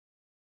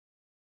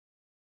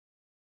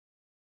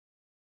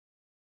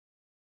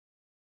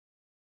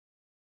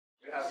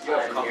You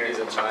have companies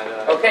in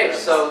China. Okay,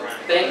 so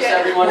thanks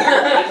everyone for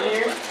being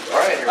here.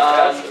 Alright,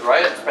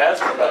 Ryan's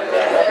passionate about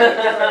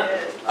that.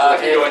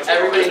 If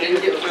everybody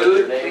didn't get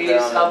food,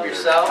 please help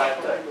yourself.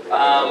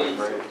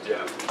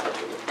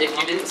 If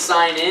you didn't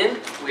sign in,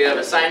 we have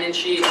a sign-in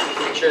sheet.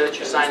 Make sure that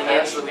you're signing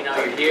in so that we know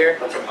you're here.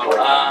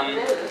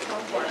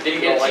 Did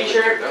you get a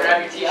t-shirt?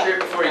 Grab your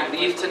t-shirt before you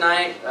leave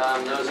tonight.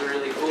 Those are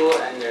really cool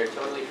and they're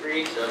totally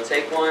free, so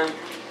take one.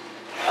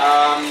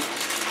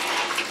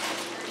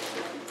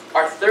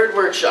 Our third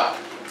workshop,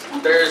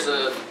 there's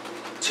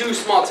two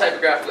small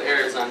typographical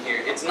errors on here.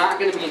 It's not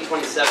going to be in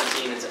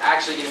 2017, it's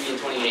actually going to be in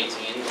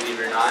 2018, believe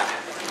it or not.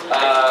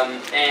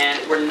 And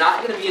we're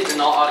not going to be in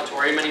Denault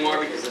Auditorium anymore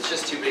because it's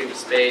just too big of a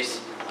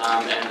space.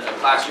 And a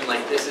classroom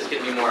like this is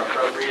going to be more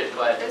appropriate,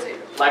 but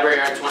Library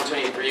Yard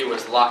 2023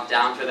 was locked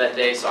down for that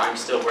day, so I'm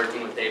still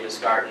working with Davis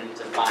Garten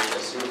to find a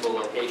suitable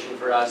location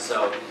for us,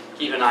 so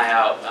keep an eye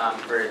out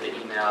for the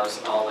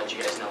emails. I'll let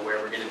you guys know where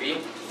we're going to be,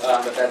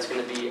 but that's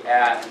going to be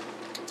at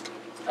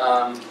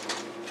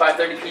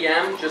 5:30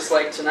 p.m., just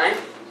like tonight.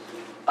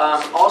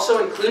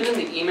 Also included in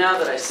the email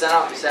that I sent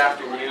out this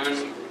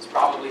afternoon, it's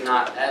probably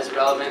not as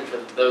relevant for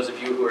those of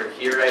you who are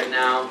here right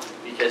now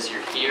because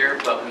you're here,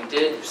 but we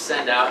did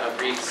send out a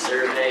brief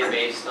survey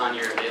based on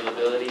your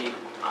availability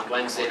on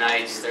Wednesday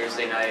nights,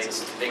 Thursday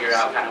nights, to figure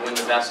out kind of when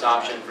the best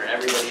option for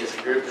everybody as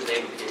a group is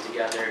able to get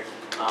together.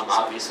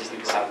 Obviously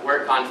people have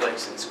work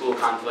conflicts and school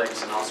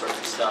conflicts and all sorts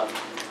of stuff.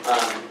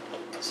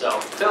 So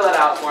fill that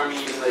out for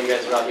me, even though you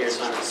guys are out here.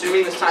 So I'm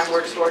assuming this time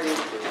works for you,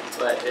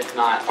 but if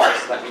not,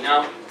 just let me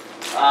know.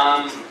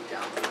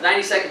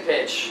 90-second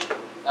pitch.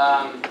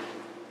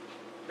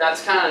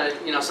 That's kind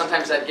of, you know,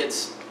 sometimes that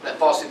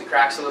falls through the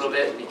cracks a little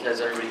bit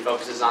because everybody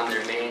focuses on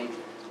their main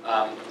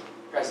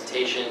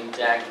presentation,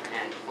 deck,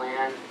 and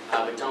plan.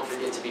 But don't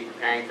forget to be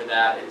preparing for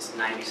that. It's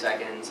 90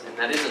 seconds, and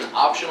that is an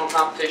optional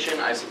competition.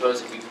 I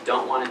suppose if you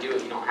don't want to do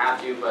it, you don't have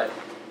to, but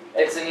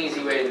it's an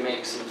easy way to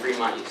make some free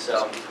money,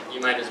 so you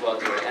might as well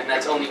do it. And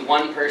that's only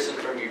one person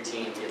from your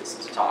team gets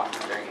to talk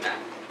during that.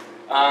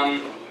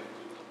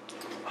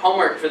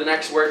 Homework for the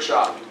next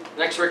workshop. The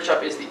next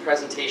workshop is the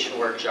presentation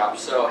workshop.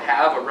 So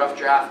have a rough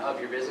draft of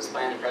your business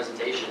plan and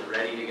presentation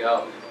ready to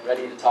go,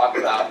 ready to talk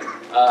about.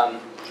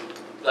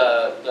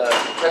 The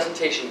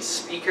presentation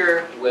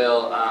speaker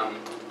will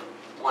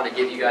want to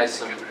give you guys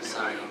some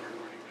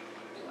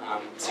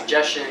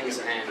suggestions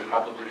and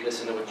probably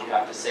listen to what you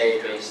have to say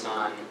based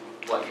on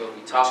what you'll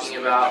be talking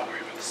about.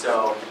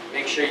 So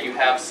make sure you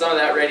have some of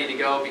that ready to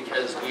go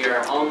because we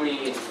are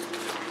only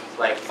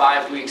like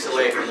 5 weeks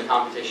away from the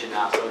competition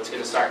now, so it's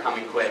going to start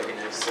coming quick and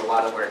it's a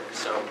lot of work.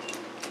 So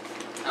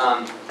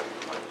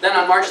then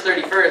on March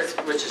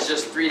 31st, which is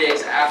just 3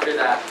 days after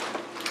that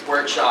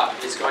workshop,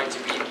 is going to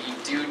be the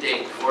due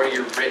date for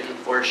your written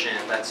portion.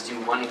 That's due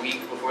 1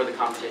 week before the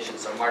competition,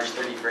 so March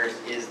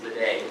 31st is the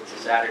day. It's a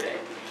Saturday.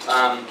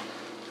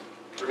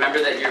 Remember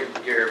that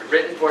your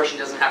written portion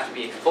doesn't have to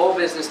be a full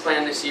business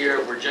plan this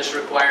year. We're just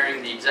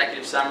requiring the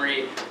executive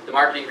summary, the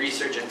marketing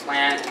research and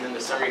plan, and then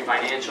the summary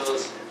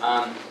financials.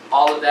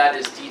 All of that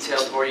is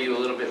detailed for you a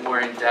little bit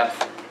more in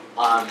depth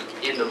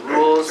in the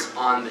rules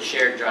on the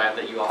shared drive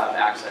that you all have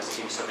access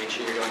to. So make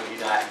sure you're going through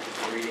that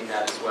and reading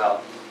that as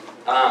well.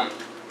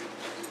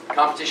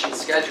 Competition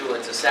schedule,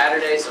 it's a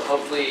Saturday, so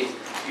hopefully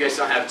you guys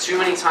don't have too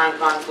many time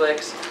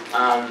conflicts,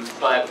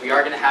 but we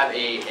are going to have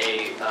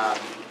a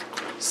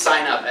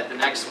sign up at the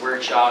next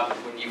workshop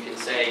when you can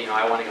say, you know,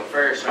 I want to go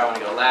first or I want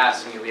to go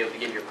last, and you'll be able to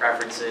give your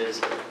preferences.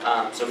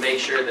 So make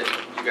sure that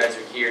you guys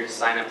are here to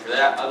sign up for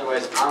that.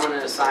 Otherwise, I'm going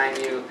to assign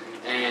you,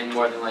 and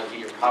more than likely,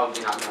 you're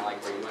probably not going to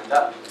like where you end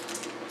up.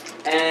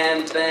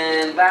 And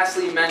then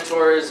lastly,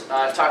 mentors.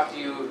 Talked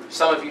to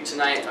some of you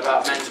tonight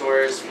about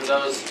mentors. For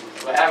those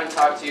who I haven't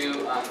talked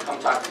to, come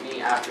talk to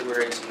me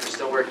afterwards. We're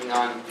still working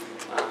on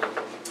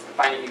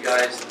finding you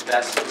guys the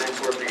best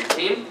mentor for your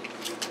team.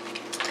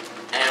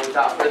 And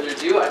without further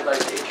ado, I'd like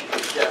to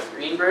introduce Jeff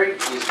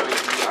Greenberg. He is going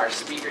to be our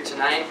speaker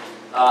tonight.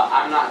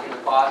 I'm not going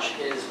to botch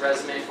his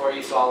resume for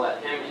you, so I'll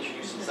let him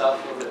introduce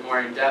himself a little bit more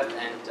in depth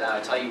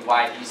and tell you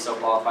why he's so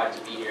qualified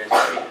to be here as a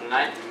speaker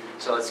tonight.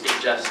 So let's give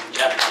Jeff the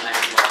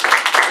next one.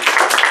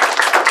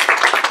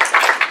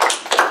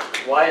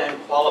 Why I'm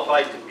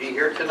qualified to be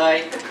here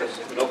tonight? Because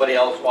nobody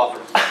else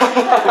offers.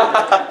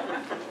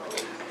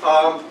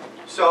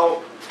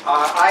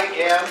 I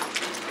am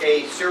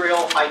a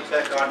serial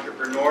high-tech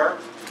entrepreneur.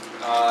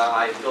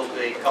 I built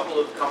a couple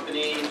of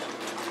companies.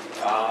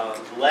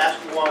 The last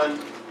one,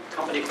 a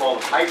company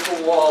called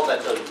Hyperwall,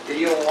 that does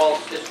video wall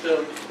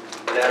systems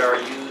that are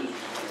used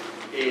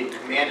in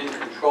command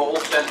and control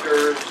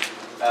centers.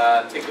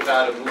 Think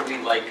about a movie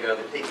like The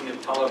Taking of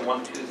Pelham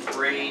 1, 2,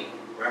 3.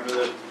 Remember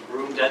the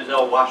room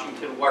Denzel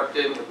Washington worked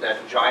in with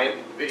that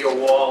giant video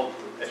wall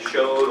that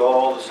showed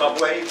all the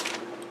subways?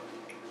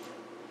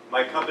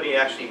 My company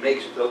actually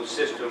makes those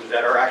systems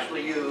that are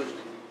actually used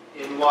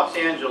in Los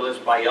Angeles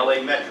by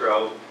LA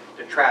Metro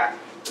to track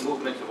the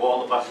movements of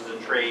all the buses and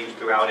trains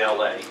throughout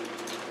LA.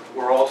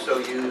 We're also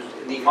used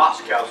in the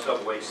Moscow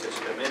subway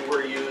system, and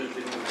we're used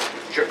in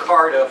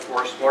Jakarta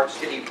for a smart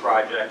city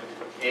project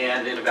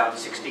and in about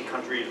 60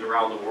 countries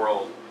around the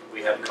world,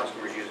 we have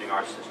customers using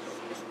our system.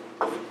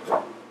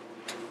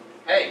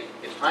 Hey,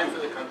 it's time for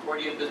the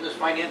Concordia Business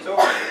Finance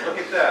Overview. Look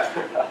at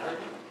that.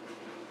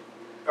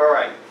 All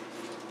right.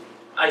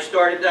 I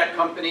started that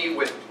company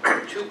with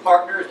 2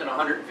 partners and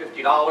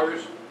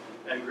 $150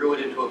 and grew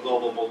it into a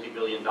global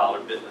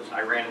multi-billion-dollar business.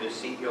 I ran it as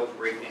CEO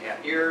for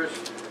 8.5 years.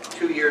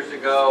 2 years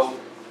ago,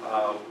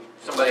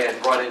 somebody I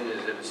brought in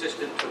as an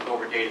assistant took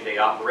over day-to-day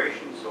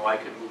operations so I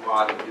could move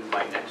on and do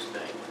my next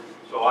thing.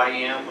 So I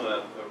am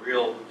a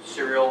real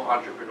serial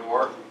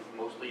entrepreneur,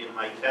 mostly in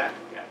high tech,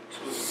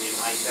 exclusively in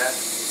high tech.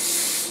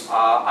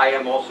 I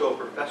am also a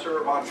professor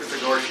of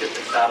entrepreneurship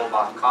at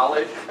Saddlebach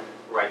College,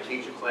 where I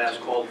teach a class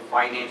called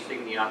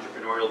Financing the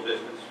Entrepreneurial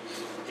Business,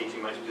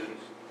 teaching my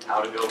students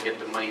how to go get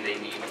the money they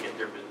need to get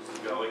their businesses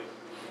going.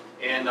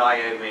 And I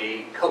am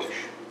a coach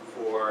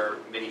for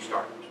many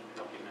startups,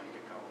 helping them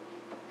get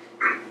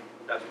going.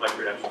 That's my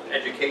credentials.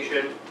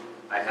 Education,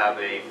 I have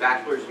a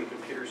bachelor's in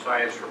computer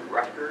science from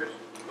Rutgers.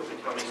 Who can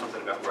tell me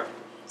something about Rutgers?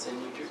 It's in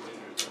New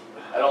Jersey.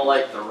 I don't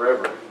like the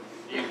river.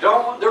 You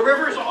don't? The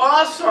river's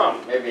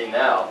awesome! Maybe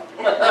now.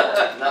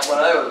 Not when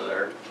I was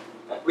there.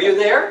 Were you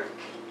there?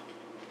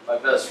 My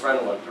best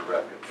friend went to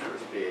Rutgers for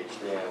his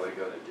PhD, and I would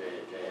go to J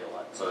a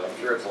lot, so I'm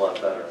sure it's a lot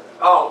better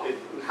now. Oh,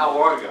 how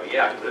long ago?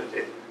 Yeah.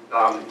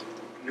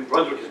 New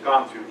Brunswick has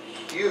gone through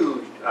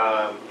huge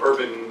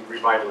urban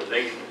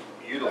revitalization.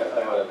 It's beautiful.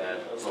 I would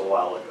imagine. It was a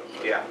while ago.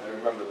 Yeah. I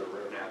remember the river.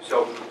 Yeah.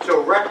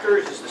 So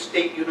Rutgers is the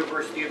State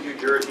University of New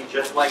Jersey,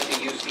 just like the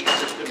UC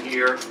system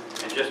here,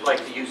 and just like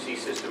the UC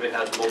system, it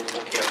has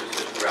multiple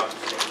campuses throughout the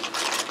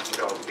state.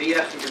 So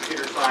BS in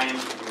computer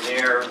science from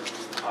there,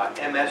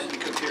 MS in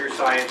computer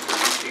science from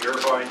UC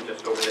Irvine,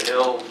 just over the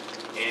hill,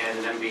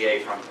 and an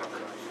MBA from Pepperdine.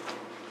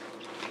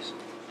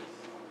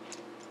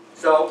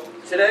 So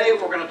today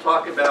we're going to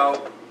talk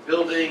about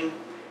building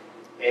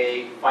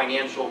a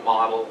financial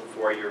model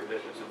for your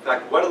business. In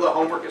fact, one of the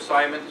homework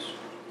assignments,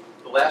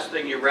 the last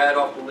thing you read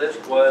off the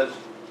list was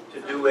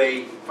to do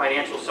a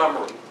financial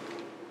summary.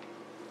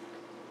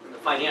 And the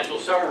financial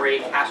summary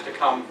has to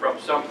come from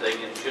something,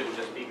 and it shouldn't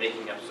just be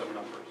making up some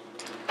numbers.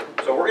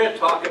 So we're going to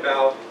talk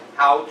about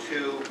how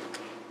to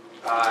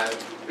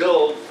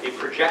build a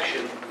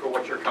projection for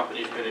what your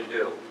company is going to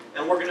do.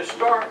 And we're going to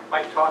start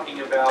by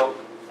talking about,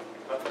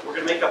 we're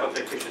going to make up a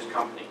fictitious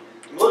company.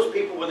 Most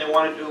people, when they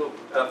want to do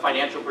a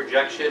financial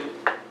projection,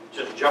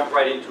 just jump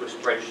right into a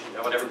spreadsheet. Is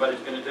that what everybody's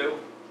going to do?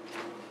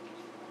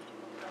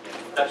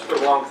 That's the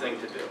wrong thing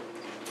to do.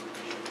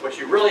 What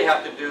you really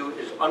have to do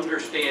is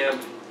understand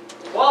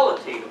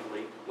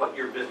qualitatively what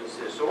your business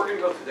is. So we're going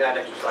to go through that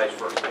exercise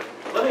first.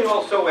 Let me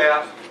also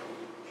ask,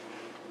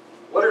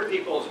 what are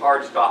people's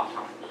hard stop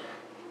times?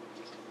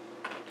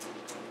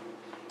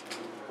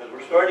 Because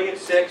we're starting at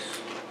 6.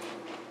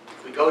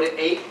 If we go to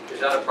 8, is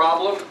that a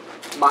problem?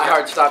 My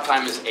hard stop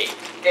time is 8.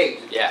 8.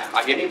 Yeah,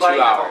 I give you 2 Anybody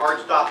have a hours. hard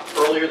stop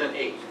earlier than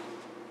 8?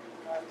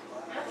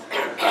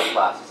 My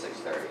class is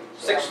 6:30.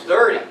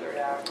 6:30.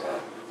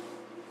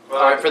 All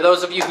right, for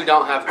those of you who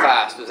don't have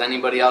class, does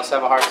anybody else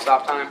have a hard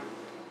stop time?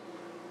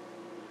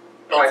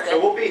 All right, so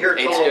we'll be here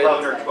till 8's good.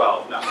 11 or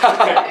 12. No.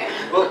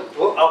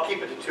 I'll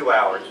keep it to 2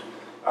 hours.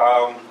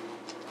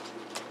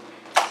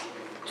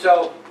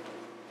 So,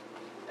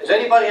 does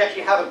anybody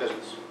actually have a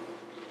business?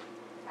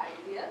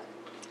 Idea?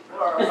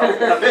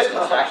 A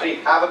business, actually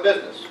have a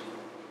business.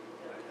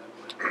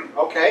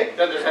 Okay,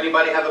 then does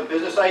anybody have a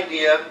business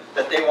idea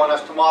that they want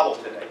us to model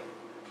today?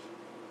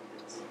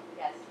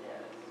 Yes.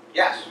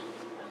 Yes.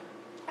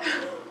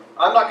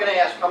 I'm not going to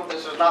ask,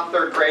 this is not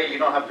 3rd grade, you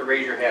don't have to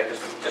raise your hand,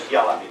 just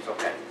yell at me, it's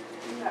okay.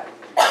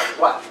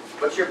 What?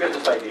 What's your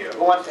business idea?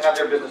 Who wants to have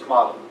their business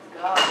model?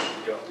 Go.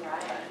 Go.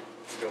 Right.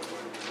 Go for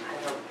it.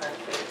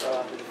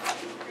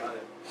 Got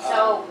it.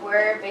 So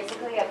we're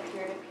basically a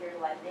peer-to-peer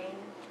lending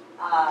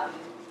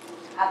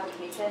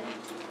application.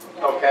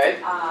 Okay.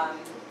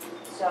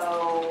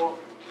 So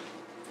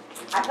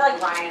I feel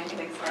like Ryan can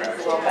explain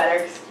this a little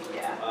better.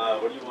 Yeah.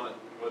 What do you want?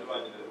 What do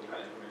I need? What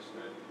kind of information do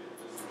I need to get?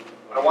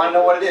 Just I want to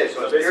know what it is.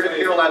 So it's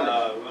basically, peer-to-peer lending.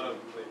 we want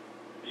to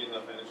be in the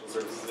financial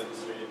services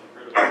industry.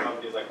 Heard about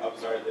companies like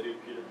Upstart, they do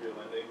peer-to-peer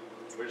lending.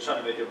 We're just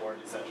trying to make it more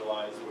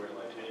decentralized, where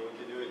like anyone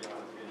can do it. You don't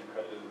have to be an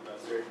accredited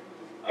investor.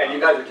 And you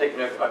guys are taking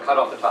a cut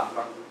off the top,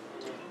 huh?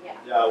 Yeah.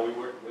 Yeah, we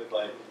work with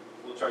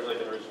we'll charge like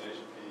an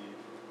origination fee.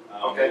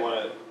 Okay. We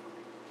want to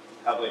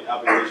have like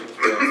applications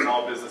for like,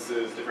 small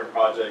businesses, different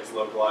projects,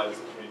 localized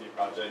community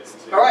projects.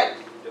 To All right.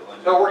 Get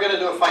lending. So we're going to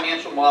do a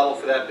financial model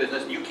for that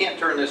business. You can't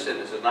turn this in.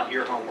 This is not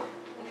your homework.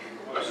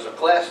 This is a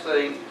class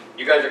thing.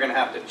 You guys are going to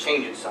have to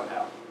change it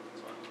somehow.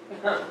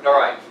 All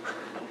right.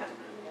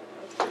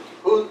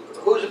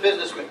 Who's a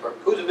business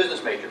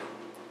major?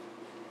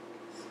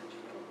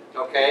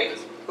 Okay.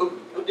 Who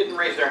didn't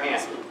raise their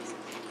hand?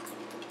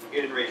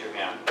 You didn't raise your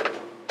hand.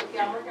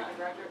 Yeah, I'm working on a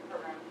graduate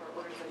program for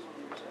organizational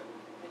leadership.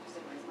 I just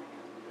didn't raise my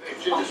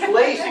hand. You're just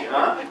lazy,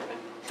 huh?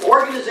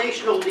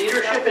 Organizational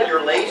leadership and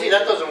you're lazy?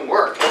 That doesn't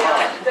work. Come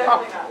on.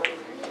 Definitely not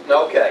lazy.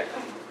 Okay.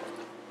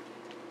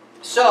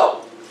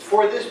 So,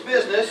 for this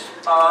business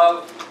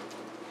of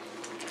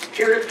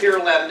peer-to-peer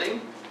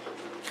lending,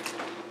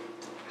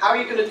 how are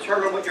you going to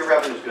determine what your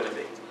revenue is going to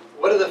be?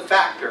 What are the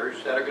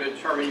factors that are going to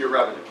determine your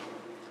revenue?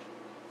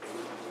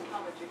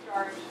 How much you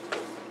charge.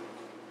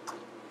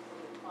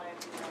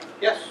 Clients.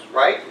 Yes,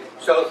 right?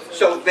 So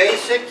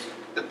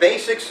the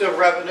basics of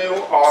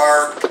revenue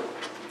are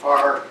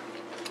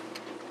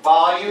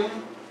volume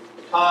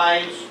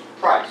times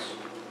price.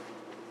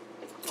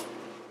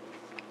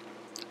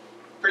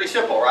 Pretty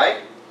simple,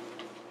 right?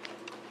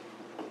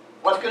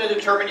 What's going to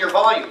determine your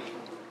volume?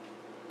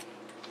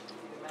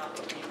 The amount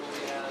of people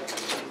we have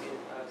using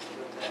us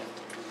doing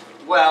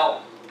that.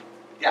 Well,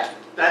 yes,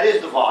 that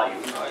is the volume.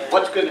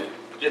 What's going to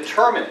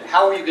determine it?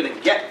 How are you going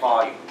to get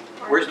volume?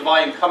 Where's the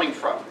volume coming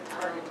from?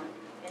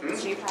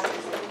 Industry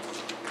practices.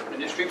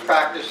 Industry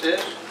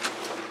practices.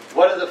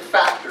 What are the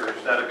factors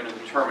that are going to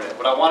determine it?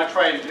 What I want to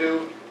try and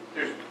do,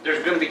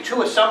 there's going to be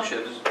two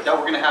assumptions that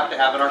we're going to have in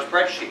our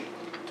spreadsheet.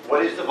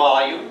 What is the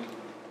volume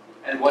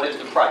and what is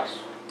the price?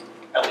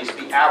 At least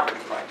the average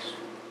price.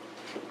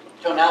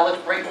 So now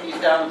let's break these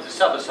down into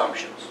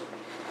sub-assumptions.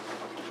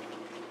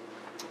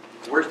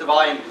 Where's the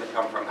volume going to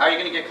come from? How are you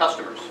going to get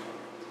customers?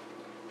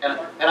 And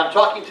I'm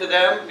talking to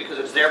them because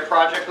it's their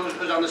project.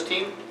 Who's on this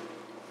team?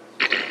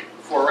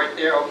 4 right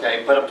there,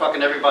 okay, but I'm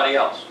talking to everybody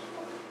else.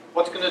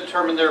 What's going to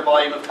determine their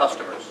volume of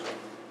customers?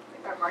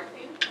 Like our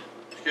marketing.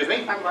 Excuse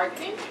me? Our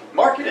marketing.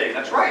 Marketing,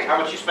 that's right. How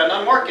much you spend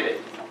on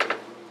marketing?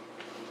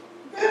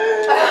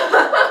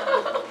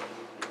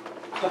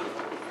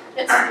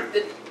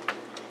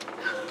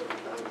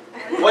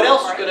 What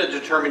else is going to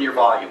determine your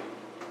volume?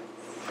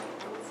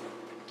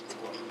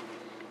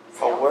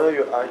 Whether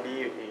your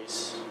idea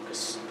is,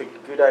 because the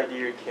good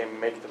idea can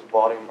make the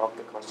volume of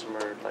the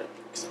customer like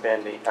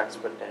expanding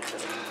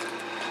exponentially.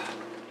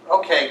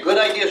 Okay, good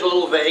idea is a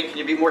little vague. Can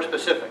you be more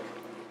specific?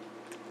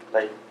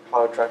 Like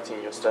how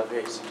attracting your stuff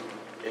is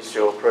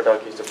your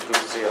product is a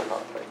blue sea or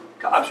not? Like,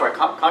 I'm sorry,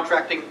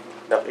 contracting?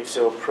 now, is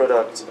your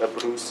product a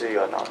blue sea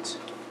or not?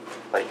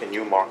 Like a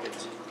new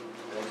market.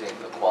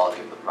 Anything the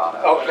quality of the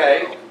product.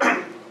 Okay.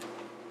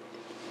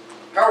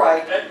 All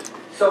right.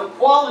 So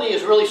quality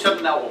is really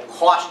something that will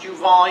cost you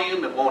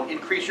volume. It won't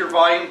increase your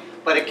volume,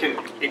 but it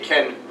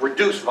can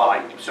reduce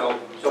volume. So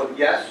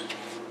yes,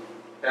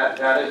 that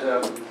is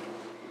a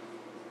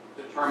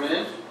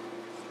determinant.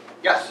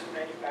 Yes.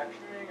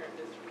 Manufacturing or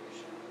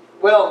distribution?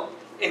 Well,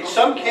 in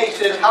some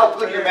cases, how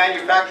good your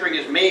manufacturing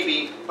is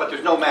maybe, but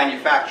there's no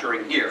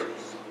manufacturing here.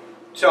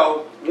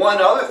 So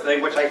one other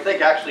thing, which I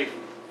think actually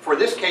for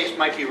this case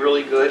might be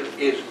really good,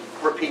 is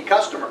repeat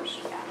customers.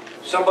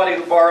 Somebody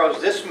who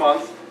borrows this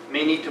month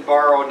may need to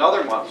borrow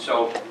another month.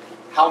 So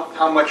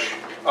how much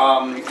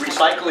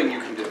recycling you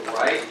can do,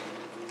 right?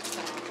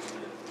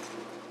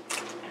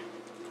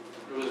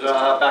 It was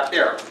back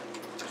there.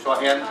 So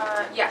again.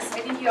 Yes, I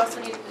think you also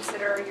need to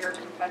consider your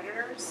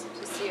competitors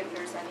to see if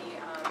there's any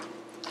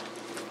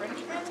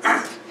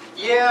infringements.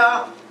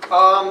 Yeah,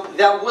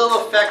 that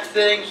will affect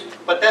things,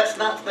 but that's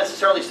not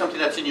necessarily something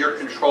that's in your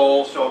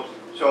control. So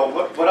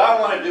what I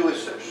want to do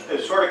is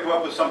sort of come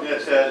up with something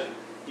that says,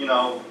 you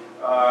know,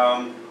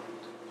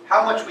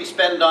 how much we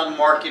spend on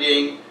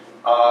marketing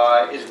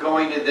is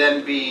going to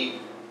then be,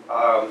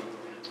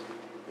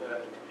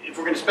 if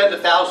we're going to spend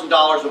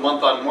 $1,000 a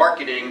month on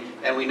marketing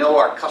and we know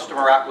our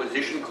customer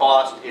acquisition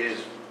cost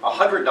is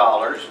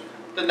 $100,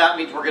 then that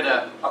means we're going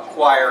to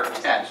acquire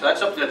 10. So that's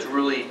something that's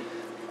really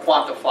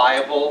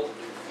quantifiable.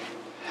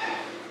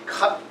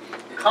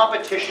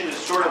 Competition is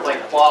sort of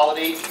like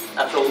quality.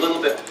 That's a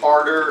little bit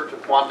harder to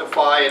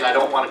quantify, and I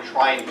don't want to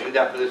try and do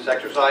that for this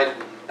exercise.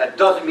 That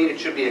doesn't mean it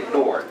should be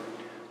ignored,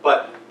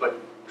 but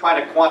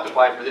trying to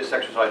quantify it for this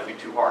exercise would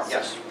be too hard.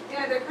 Yes?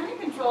 Yeah, they're kind of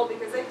controlled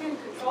because they can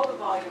control the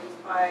volumes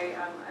by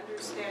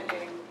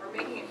understanding or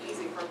making it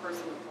easy for a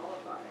person to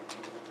qualify.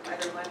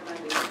 Either lend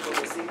money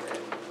or receive it.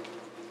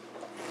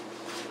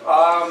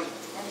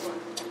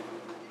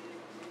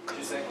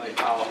 She's saying like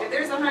how If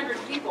there's 100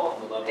 people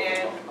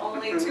and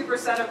only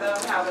 2% of them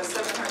have a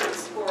 700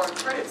 score on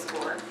credit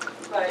score,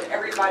 but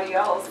everybody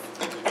else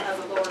has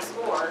a lower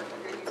score,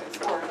 if you're using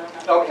score, then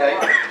that's Okay,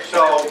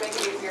 so so to make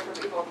it easier for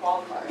people to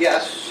qualify.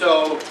 yes,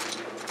 so,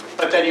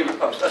 but then you're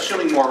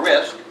assuming more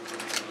risk,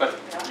 but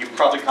you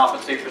probably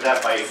compensate for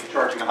that by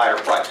charging a higher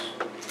price.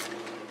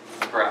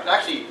 Perhaps.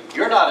 Actually,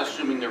 you're not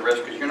assuming the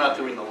risk because you're not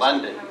doing the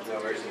lending.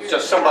 It's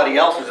just somebody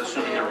else is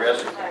assuming the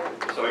risk,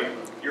 so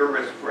you're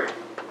risk-free.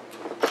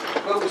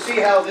 But we'll see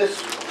how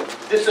this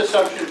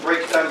assumption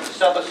breaks down into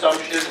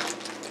sub-assumptions,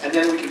 and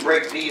then we can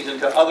break these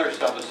into other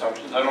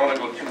sub-assumptions. I don't want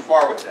to go too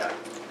far with that.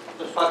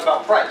 Let's talk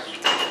about price.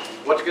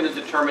 What's going to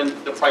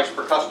determine the price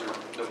per customer,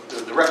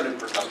 the revenue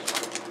per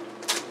customer?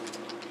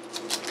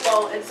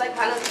 Well, it's like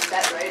kind of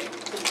set, right?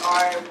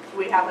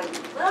 We have like,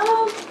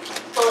 well,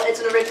 it's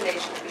an origination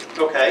fee.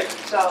 Okay.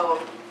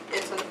 So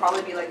it's going to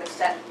probably be like a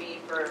set fee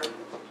for,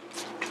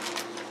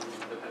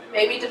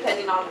 maybe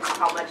depending on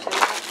how much they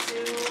want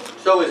to.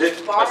 So is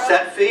it a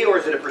set fee or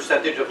is it a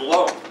percentage of the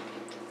loan?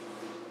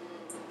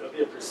 it'll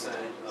be a percent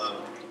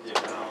of the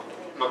amount.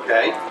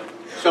 Okay.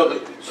 So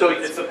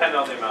It's dependent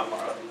on the amount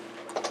borrowed.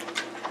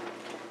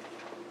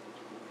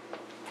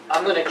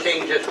 I'm going to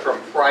change this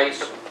from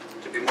price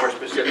to be more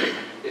specific.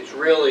 it's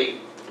really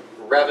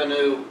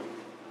revenue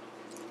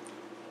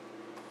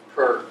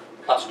per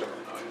customer,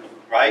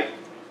 right?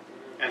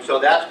 And so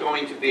that's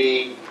going to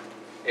be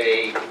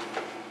a,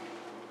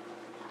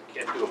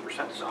 can't do a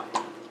percent sign.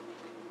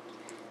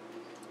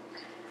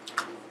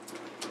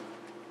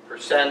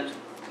 Percent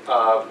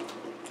of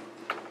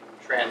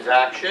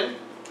transaction,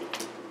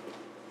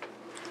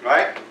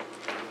 right?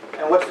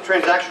 And what's the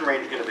transaction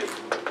range going to be?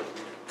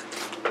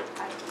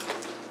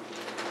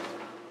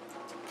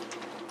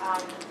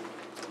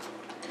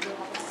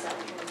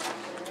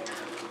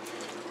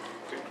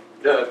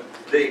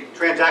 The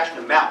transaction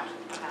amount.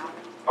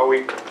 Are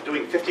we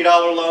doing $50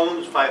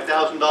 loans,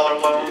 $5,000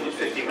 loans,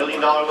 $50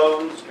 million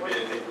loans? Could be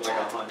anything from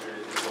like 100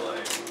 to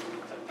like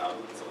 10,000,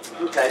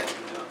 something like that. Okay.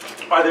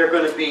 Yeah. Are there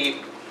going to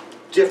be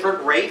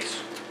different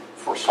rates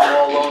for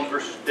small loans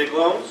versus big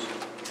loans?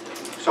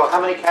 So how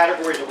many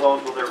categories of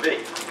loans will there be?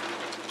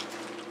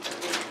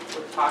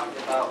 We're talking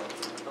about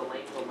the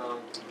length of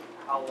loan,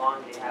 how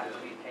long they have to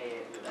repay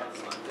it.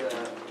 That's the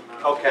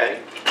amount.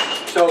 Okay.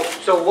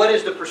 So what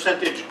is the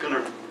percentage going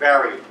to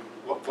vary?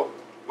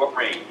 What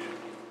range?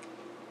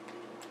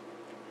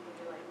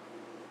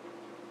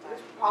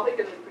 It's probably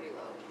gonna be pretty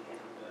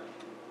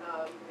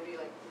low. Maybe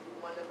like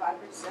 1 to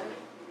 5%.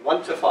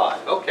 1 to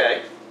 5.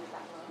 Okay.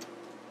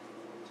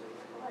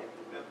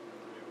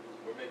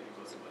 We're making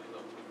most of the money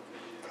though.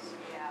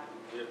 Yeah.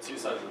 We have two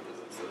sides of the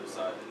business. The other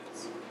side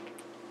is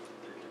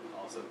there can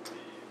also be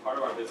part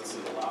of our business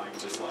is allowing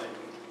just like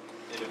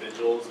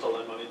individuals to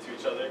lend money to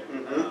each other,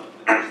 and they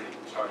can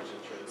charge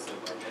interest and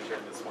like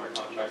entering the smart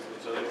contracts with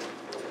each other.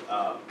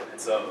 And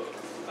so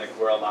like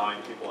we're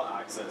allowing people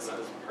access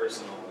as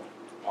personal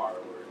borrowers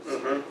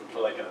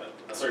for like a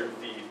certain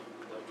fee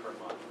like per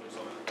month or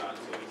something like that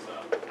too. So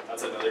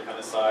that's another kind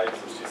of side.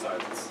 There's two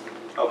sides. It's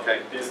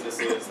Okay.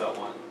 businesses that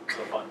want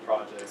to fund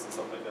projects and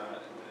stuff like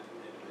that, and then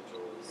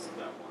individuals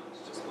that want to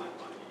just lend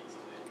money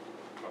easily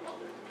from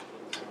other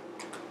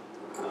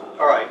individuals.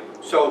 All right.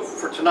 So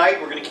for tonight,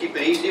 we're going to keep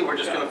it easy. We're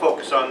just going to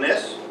focus on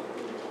this.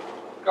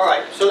 All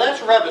right. So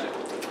that's revenue.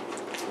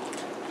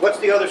 What's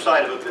the other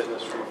side of a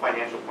business from a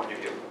financial point of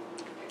view?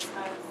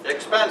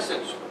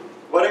 Expenses.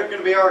 What are going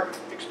to be our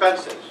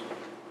expenses?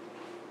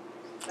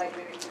 Like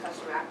maybe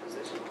customer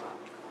acquisition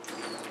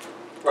costs.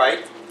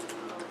 Right.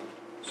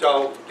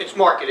 So it's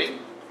marketing.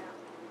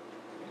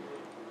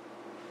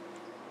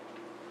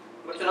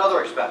 What's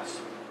another expense?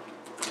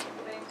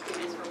 Bank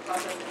fees for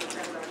processing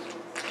transactions.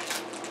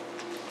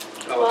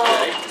 Okay.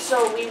 Well,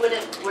 so we're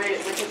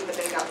taking the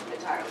bank out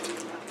entirely.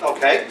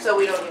 Okay. So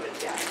we don't even,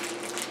 yeah.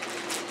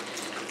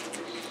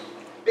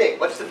 Big.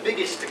 What's the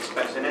biggest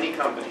expense in any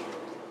company?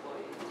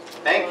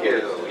 Thank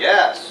you.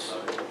 Yes.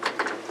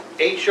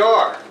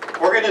 HR.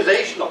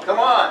 Organizational. Come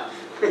on.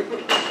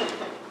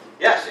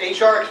 Yes,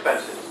 HR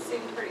expenses.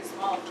 Seems pretty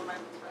small from my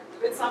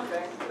perspective. It's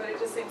something, but it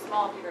just seems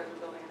small if you guys are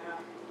building it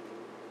out.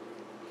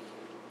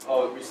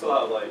 Oh, we still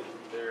have like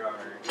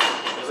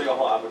there's like a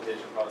whole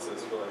application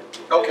process for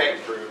like Okay.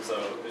 getting approved. So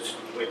it's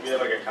like we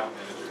have like account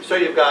managers. So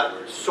you've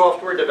got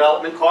software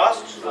development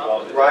costs,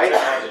 Development, right?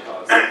 technology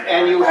costs.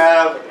 And you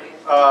have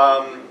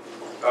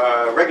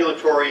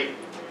regulatory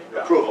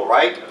approval,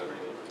 right?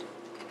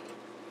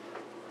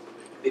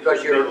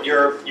 Because you're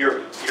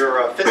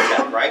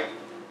FinTech, right?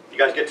 You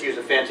guys get to use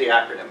a fancy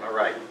acronym, all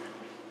right?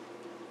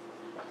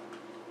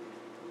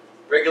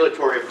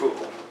 Regulatory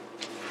approval.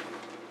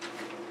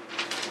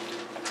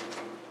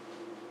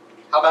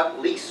 How about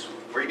lease?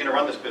 Where are you going to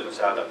run this business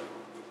out of?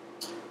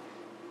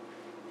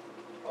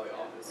 Probably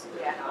office.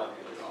 Yeah. Probably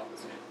like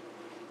office.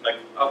 Like,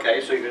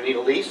 okay, so you're going to need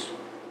a lease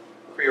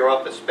for your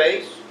office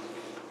space,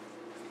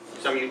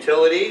 some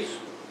utilities.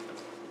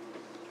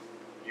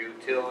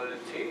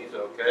 Utilities,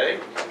 okay.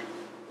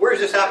 Where's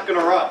this app going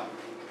to run?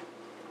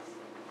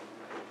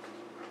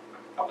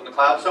 Up in the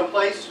cloud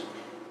someplace?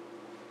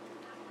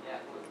 Yeah,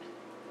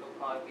 we'll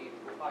probably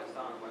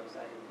start on the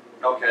website.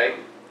 Okay,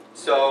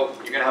 so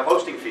you're going to have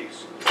hosting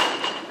fees,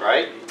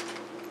 right?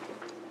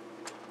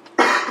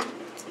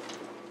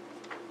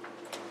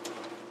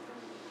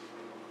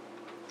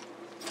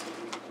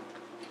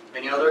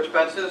 Any other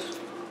expenses?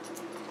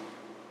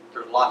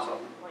 There's lots of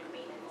them. Like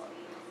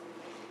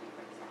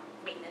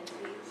maintenance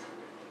fees.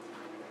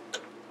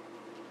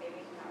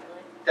 Maybe, not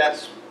really.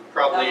 That's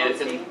probably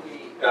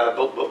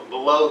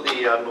below the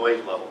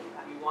noise level.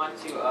 We want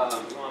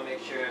to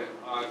make sure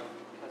our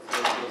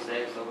customers feel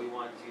safe, so we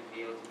want to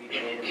be able to be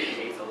paid in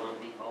case of loan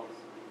defaults.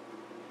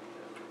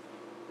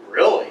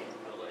 Really?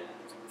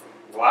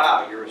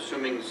 Wow, you're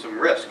assuming some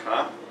risk,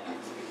 huh? Yeah,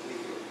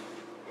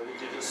 What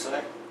did you just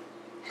say?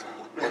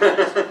 Repeat it,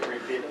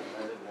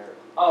 I didn't hear it.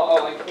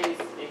 Oh, in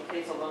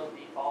case a loan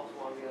defaults, we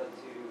want to be able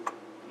to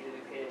either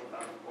be paid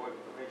without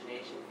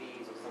origination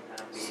fees or some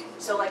kind of fees.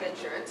 So like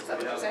insurance, is that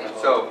what you're saying?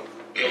 So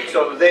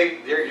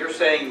you're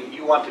saying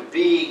you want to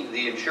be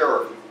the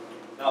insurer.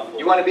 Not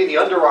You want to be the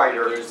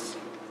underwriter There's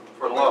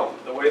for the loan.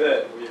 the way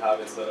that we have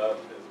it set up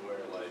is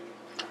where like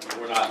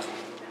we're not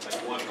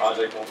like one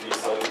project won't be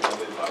solely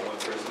funded by one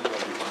person,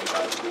 it'll be funded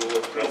by a pool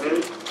of person,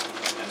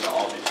 and they'll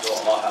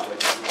all have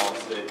like a small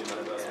stake in that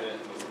investment,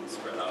 and those will be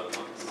spread out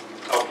amongst.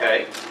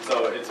 Okay.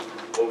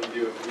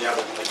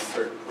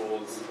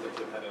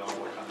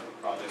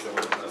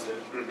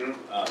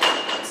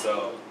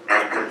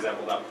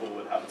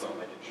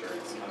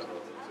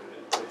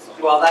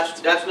 Well,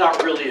 that's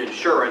not really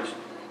insurance,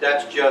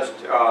 that's just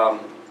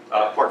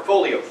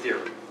portfolio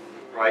theory,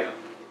 right?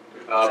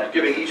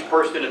 Giving each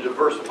person a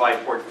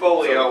diversified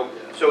portfolio,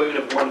 so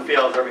even if one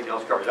fails, everything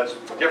else covers. That's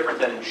different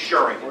than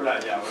insuring. We're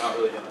not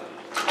really gonna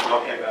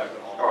Okay. pay back at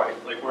all. All right.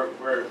 Like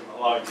we're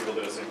allowing people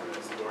to assume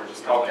risk. We're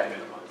just kind of Okay. like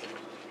minimizing.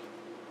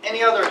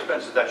 Any other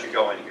expenses that should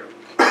go in here?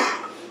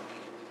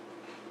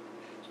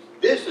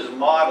 This is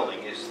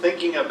modeling, is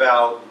thinking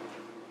about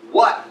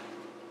what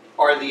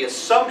are the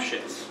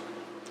assumptions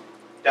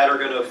that are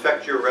going to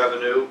affect your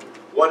revenue,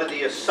 what are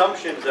the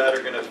assumptions that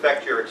are going to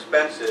affect your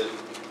expenses,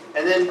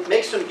 and then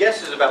make some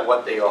guesses about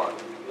what they are.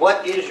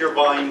 What is your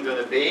volume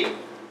going to be?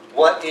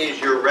 What is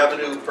your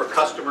revenue per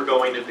customer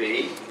going to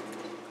be?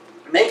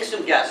 Make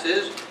some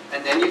guesses,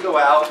 and then you go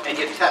out and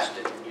you test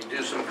it. You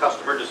do some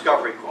customer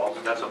discovery calls.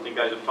 That's something you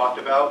guys have talked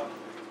about,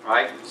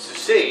 right? To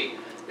see,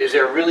 is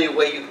there really a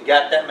way you can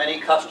get that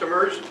many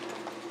customers?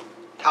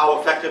 How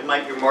effective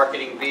might your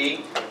marketing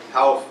be?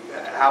 How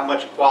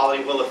much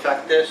quality will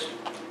affect this?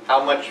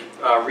 How much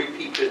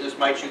repeat business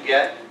might you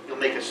get? You'll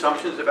make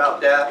assumptions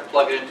about that,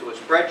 plug it into a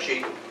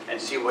spreadsheet,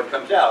 and see what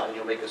comes out. And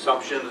you'll make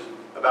assumptions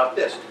about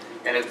this.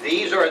 And if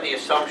these are the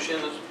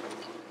assumptions,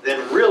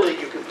 then really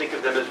you can think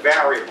of them as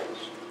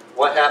variables.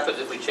 What happens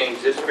if we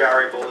change this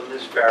variable and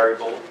this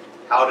variable?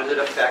 How does it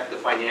affect the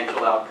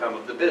financial outcome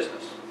of the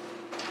business?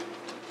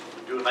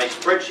 Do a nice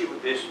spreadsheet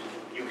with this,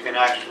 you can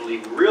actually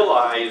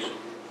realize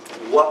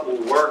what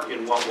will work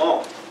and what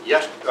won't.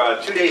 Yes,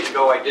 2 days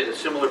ago I did a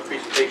similar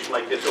presentation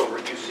like this over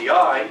at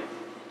UCI,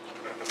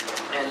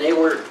 and they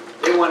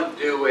wanted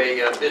to do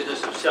a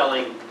business of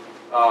selling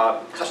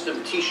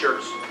custom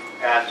T-shirts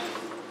at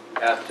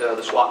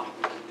the swap.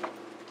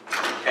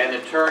 And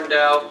it turned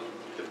out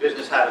the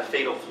business had a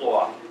fatal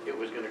flaw. It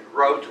was going to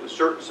grow to a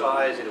certain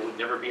size and it would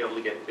never be able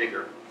to get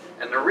bigger.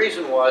 And the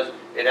reason was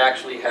it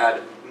actually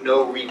had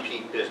no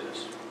repeat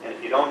business. And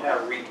if you don't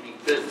have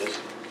repeat business,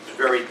 it's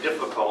very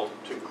difficult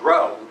to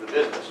grow the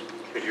business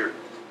because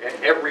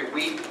every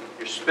week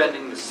you're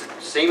spending the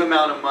same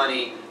amount of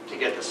money to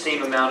get the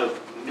same amount of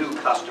new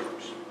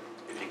customers.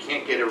 If you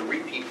can't get a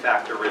repeat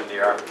factor in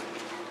there,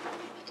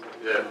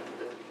 the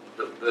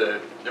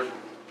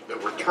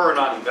return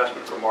on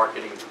investment for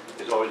marketing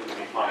is always going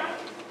to be finite.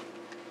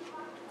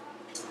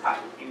 Hi,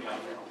 email.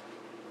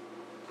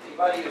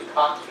 Anybody use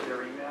Cox for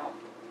their email?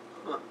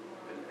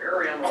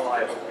 Very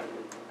unreliable.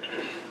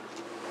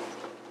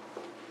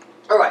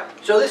 All right,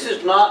 so this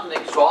is not an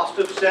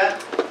exhaustive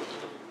set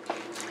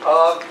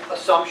of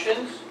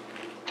assumptions,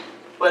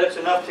 but it's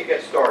enough to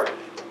get started.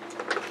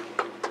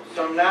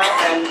 So now,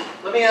 and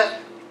let me ask,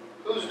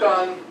 who's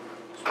done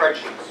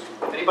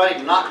spreadsheets?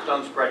 Anybody not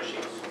done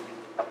spreadsheets?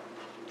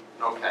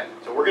 Okay,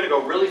 so we're going to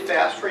go really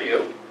fast for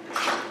you,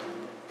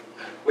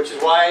 which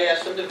is why I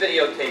asked them to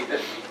videotape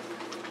it.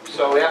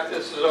 So after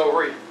this is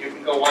over, you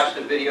can go watch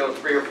the video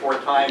 3 or 4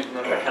 times and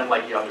then pretend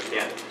like you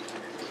understand it.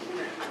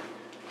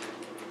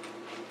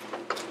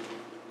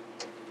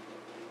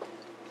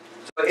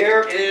 So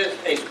here is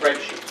a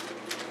spreadsheet.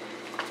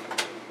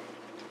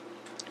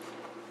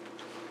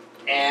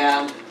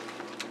 And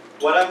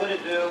what I'm going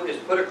to do is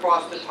put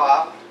across the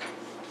top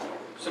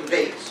some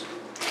dates.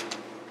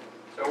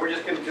 So we're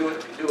just going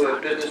to do a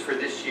business for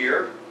this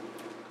year,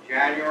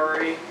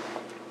 January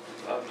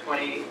of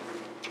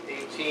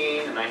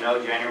 2018, and I know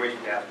January's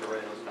past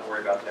already, let's not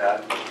worry about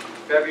that.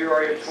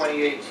 February of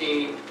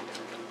 2018, and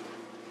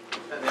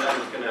then I'm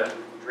just going to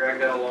drag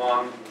that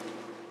along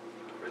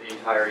for the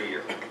entire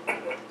year.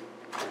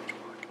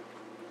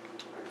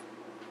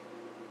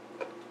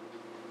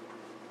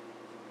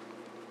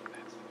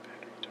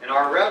 And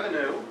our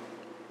revenue,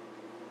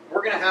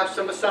 we're going to have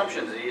some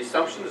assumptions. The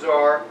assumptions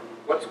are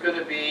what's going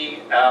to be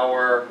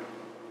our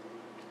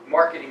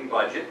marketing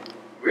budget.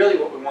 Really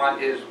what we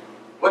want is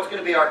what's going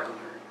to be our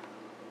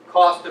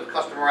cost of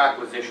customer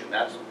acquisition.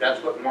 That's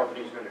what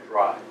marketing is going to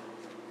drive.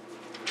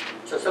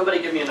 So somebody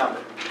give me a number.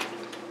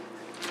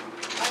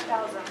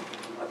 1,000.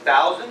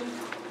 1,000?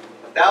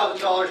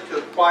 $1,000 to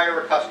acquire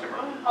a customer.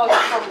 Oh,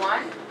 for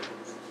one?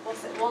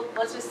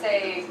 Let's just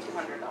say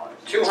 $200.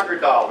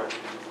 $200.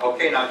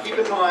 Okay, now keep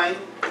in mind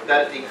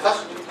that the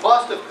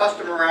cost of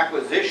customer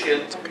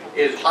acquisition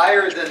is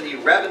higher than the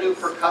revenue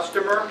per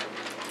customer.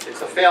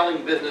 It's a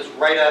failing business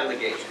right out of the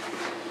gate.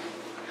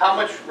 How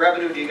much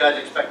revenue do you guys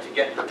expect to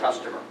get per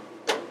customer?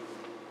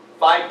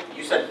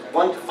 You said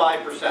 1 to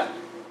 5%.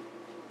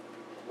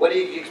 What do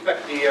you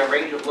expect the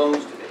range of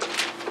loans to be?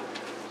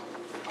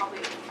 Probably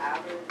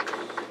average.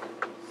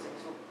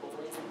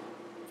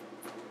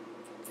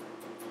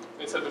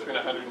 They said between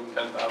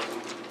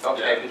 110,000.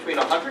 Okay, Yeah. between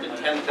 100 and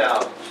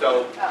 10,000.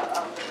 So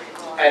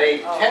Oh. at a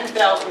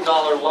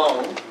 $10,000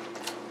 loan,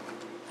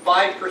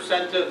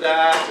 5% of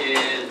that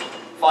is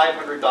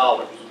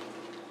 $500.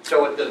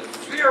 So at the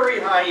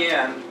very high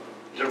end,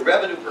 the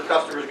revenue per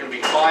customer is going to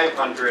be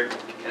 $500,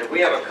 and if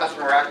we have a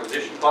customer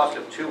acquisition cost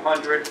of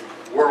 $200,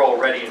 we're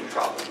already in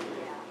trouble.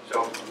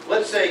 So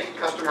let's say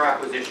customer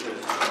acquisition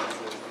is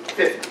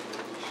 $50.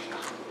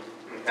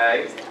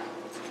 Okay?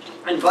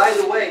 And by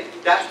the way,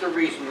 that's the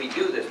reason we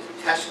do this, to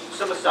test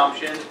some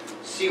assumptions,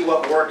 see see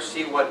what works,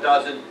 see what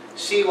doesn't,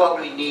 see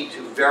what we need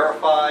to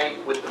verify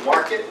with the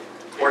market,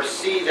 or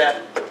see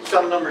that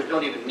some numbers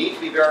don't even need to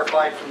be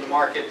verified from the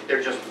market,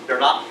 they're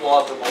not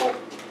plausible.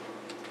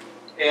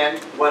 And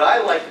what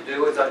I like to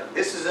do is,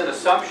 this is an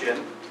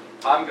assumption,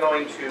 I'm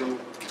going to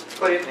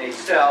put it in a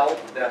cell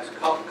that's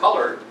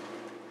colored,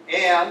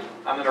 and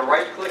I'm going to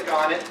right-click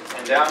on it,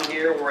 and down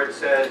here where it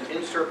says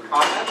Insert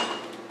Comment,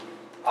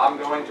 I'm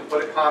going to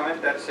put a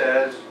comment that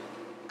says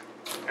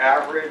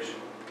average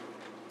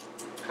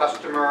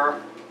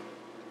customer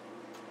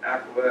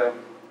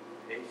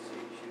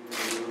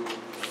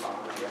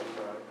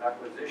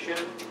acquisition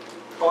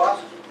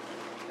cost.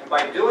 And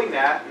by doing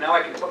that, now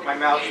I can put my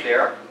mouse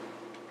there,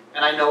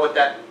 and I know what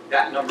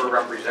that number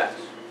represents.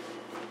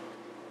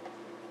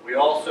 We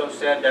also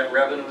said that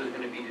revenue is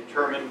going to be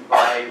determined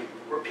by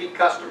repeat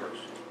customers.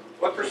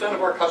 What percent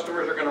of our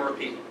customers are going to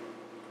repeat?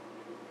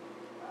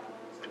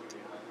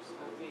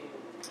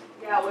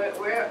 Yeah,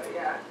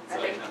 I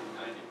think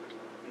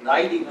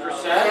 90%?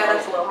 Yeah,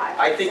 that's a little high.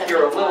 I think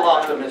you're a little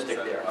optimistic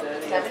there.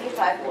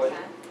 75%.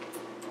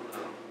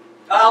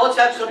 Let's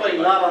have somebody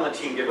not on the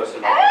team give us a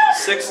number.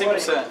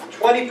 60%.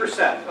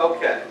 20%,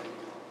 okay.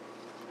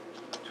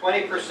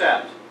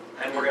 20%,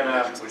 and we're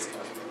gonna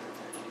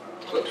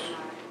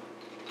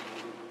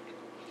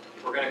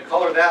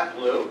color that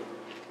blue,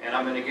 and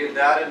I'm gonna give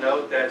that a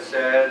note that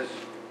says,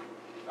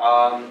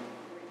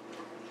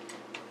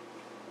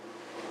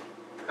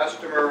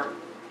 customer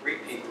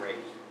repeat rate.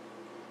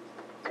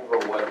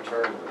 Over what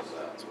term is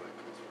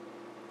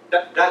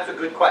that? That's a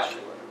good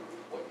question.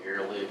 What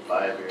yearly,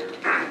 5 years?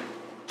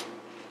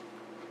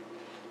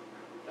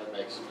 That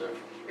makes a difference.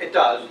 It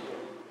does.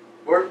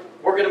 We're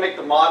going to make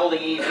the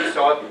modeling easy,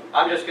 so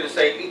I'm just going to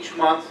say each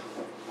month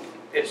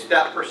it's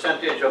that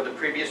percentage of the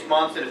previous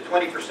month, and if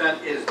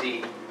 20% is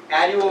the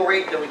annual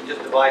rate, then we can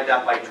just divide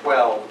that by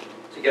 12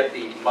 to get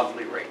the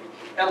monthly rate,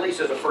 at least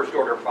as a first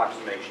order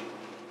approximation.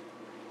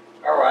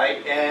 All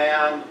right,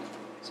 and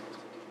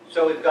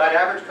so we've got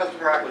average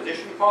customer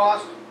acquisition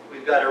cost,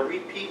 we've got a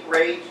repeat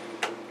rate,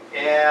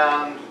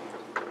 and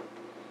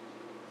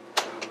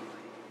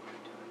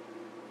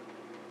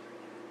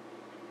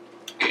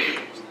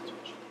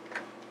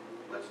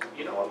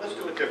you know what, let's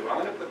do it different. I'm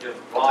going to put just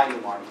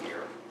volume on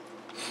here.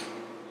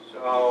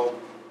 So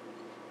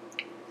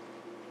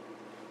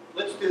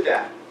let's do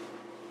that.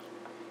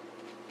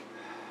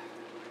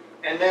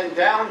 And then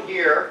down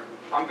here,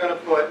 I'm going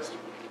to put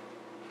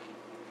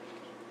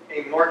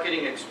a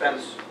marketing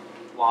expense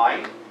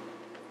line.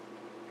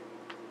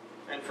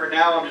 And for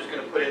now, I'm just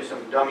going to put in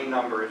some dummy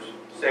numbers.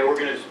 Say we're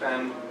going to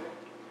spend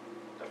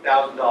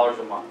 $1,000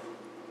 a month.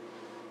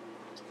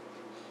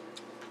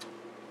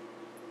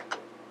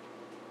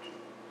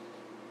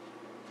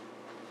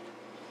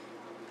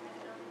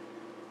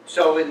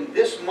 So in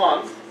this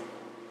month,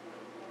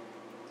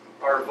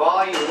 our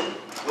volume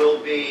will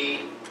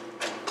be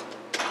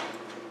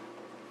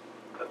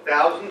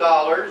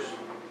 $1,000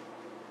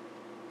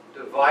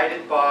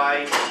 divided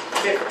by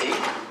 50,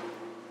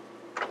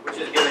 which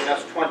is giving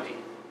us 20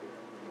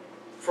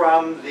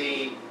 from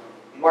the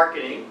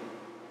marketing.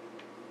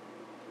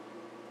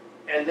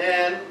 And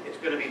then it's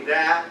going to be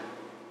that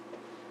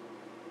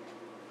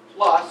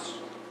plus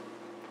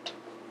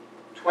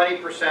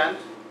 20%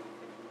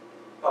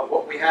 of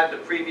what we had the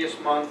previous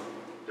month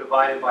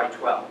divided by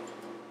 12.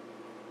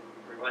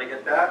 Everybody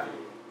get that?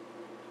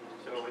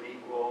 So it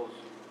equals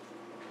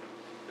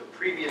the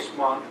previous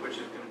month, which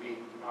is going to be,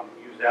 I'll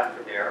use that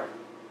for there,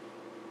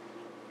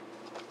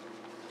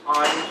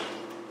 times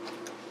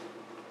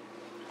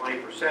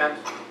 20%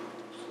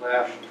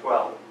 slash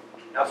 12.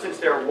 Now since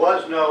there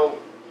was no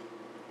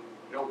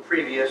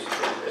previous,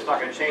 it's not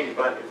going to change,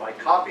 but if I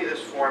copy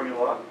this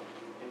formula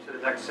into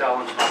the next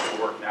cell, it's not going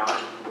to work now.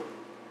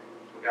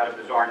 We got a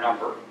bizarre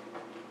number.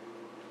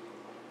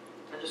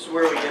 And this is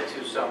where we get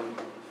to some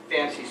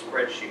fancy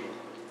spreadsheet.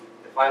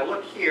 If I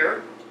look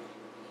here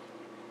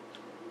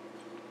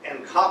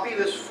and copy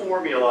this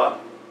formula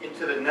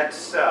into the next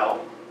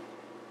cell,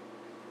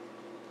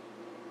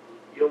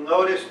 you'll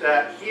notice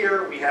that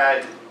here we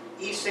had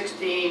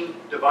E16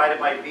 divided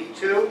by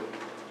V2,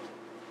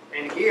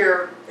 and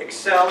here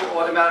Excel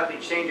automatically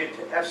changed it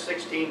to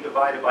F16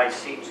 divided by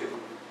C2.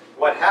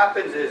 What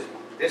happens is,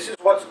 this is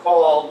what's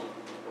called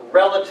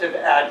relative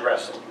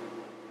addressing.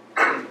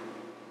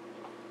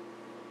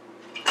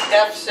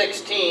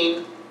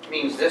 F16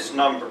 means this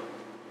number.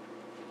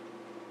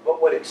 But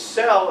what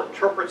Excel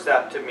interprets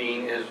that to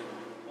mean is,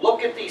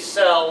 look at the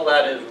cell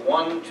that is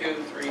 1, 2,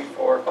 3,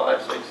 4,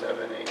 5, 6,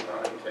 7, 8, 9,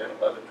 10,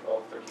 11,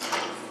 12,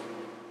 13.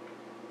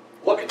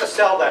 Look at the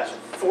cell that's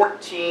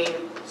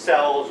 14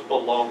 cells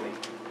below me.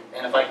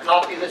 And if I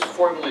copy this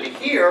formula to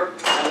here,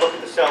 and look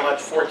at the cell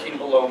that's 14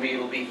 below me,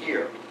 it'll be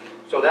here.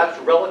 So that's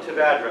relative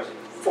addressing,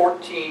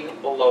 14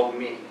 below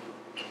me.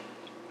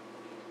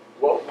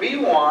 What we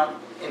want,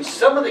 in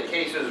some of the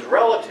cases, is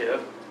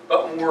relative,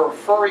 but when we're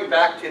referring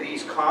back to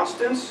these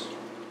constants,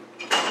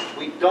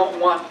 we don't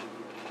want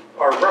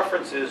our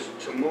references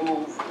to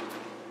move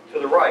to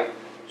the right.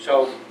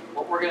 So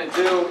what we're going to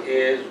do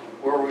is,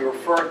 where we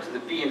refer to the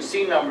B and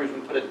C numbers,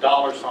 we put a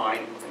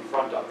 $sign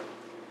front of it.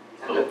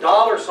 And the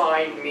dollar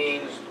sign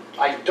means,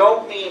 I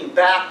don't mean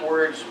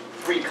backwards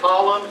 3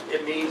 columns,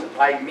 it means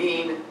I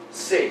mean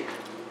C.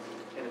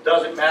 And it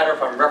doesn't matter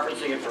if I'm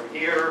referencing it from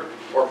here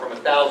or from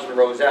 1,000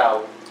 rows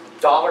out.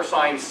 Dollar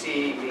sign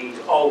C means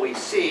always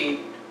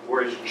C,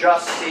 whereas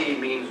just C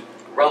means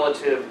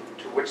relative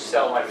to which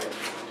cell I'm in.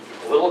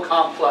 A little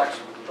complex,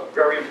 but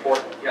very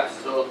important. Yes?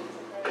 So,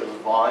 is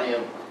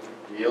volume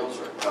deals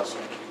or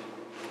customers?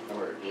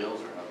 Number of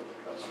deals or number of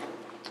customers?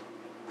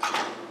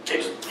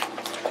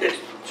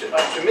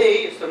 To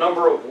me, it's the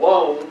number of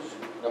loans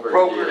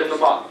brokered in the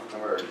month.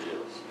 Number of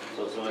deals.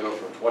 So it's gonna go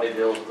from 20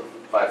 deals to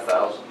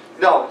 5,000?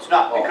 No, it's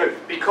not, Oh.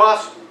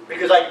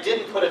 because I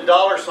didn't put a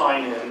dollar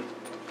sign in,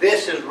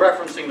 this is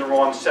referencing the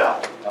wrong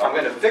cell. I'm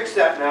gonna fix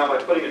that now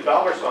by putting a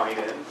dollar sign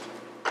in.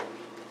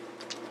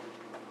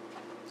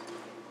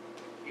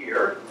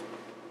 Here.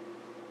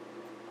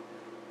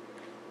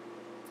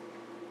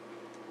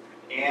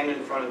 And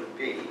in front of the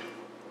B.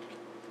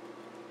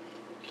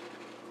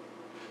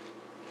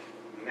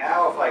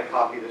 Now if I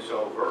copy this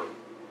over,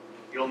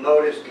 you'll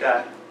notice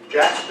that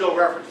that's still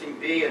referencing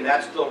B and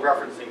that's still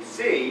referencing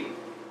C,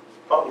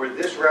 but where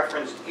this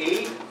referenced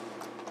E,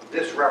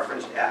 this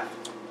referenced F.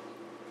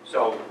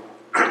 So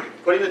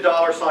putting the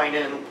dollar sign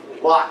in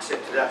locks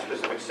it to that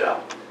specific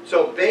cell.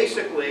 So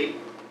basically,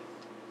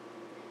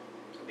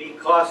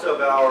 because of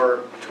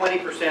our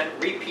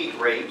 20% repeat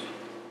rate,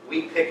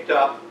 we picked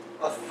up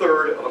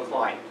 1/3 of a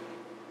client.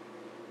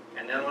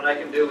 And then what I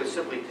can do is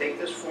simply take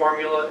this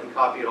formula and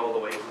copy it all the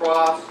way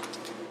across,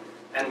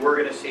 and we're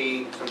going to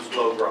see some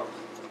slow growth.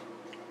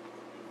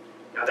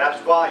 Now that's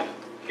volume.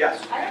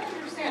 Yes? I don't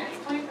understand, it's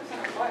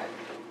 20% of what?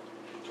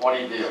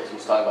 20 deals,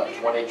 he's talking about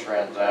 20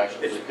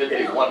 transactions. It could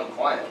be one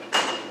client,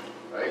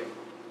 right?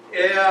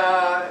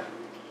 Yeah.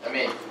 I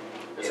mean,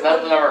 it's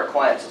not the number of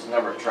clients, it's the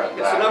number of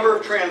transactions. It's the number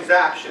of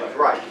transactions,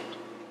 right.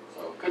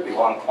 So it could be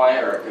one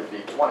client or it could be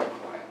 20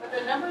 clients. But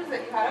the numbers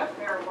that you had up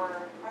there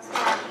were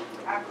customer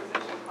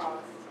acquisition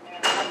costs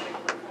and revenue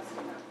per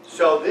customer.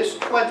 So this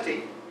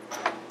 20,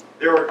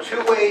 there are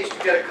 2 ways to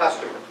get a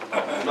customer.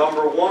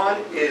 Number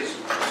 1 is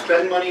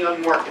spend money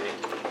on marketing,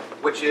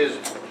 which is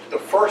the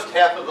first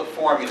half of the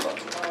formula.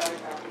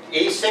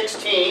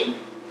 E16,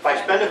 if I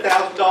spend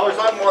 $1,000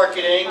 on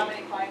marketing How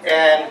many clients?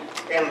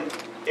 and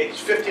it's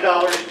 $50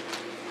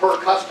 per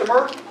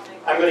customer,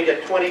 I'm going to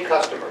get 20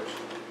 customers.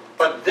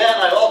 But then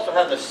I also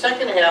have the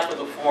second half of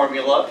the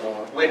formula,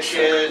 which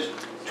is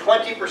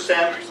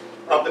 20%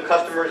 of the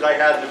customers I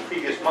had in the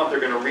previous month are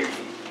going to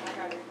repeat.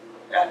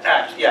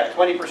 Yeah,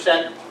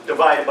 20%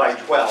 divided by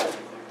 12.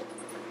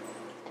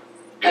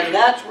 And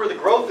that's where the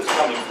growth is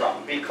coming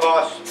from,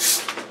 because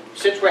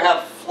since we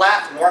have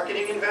flat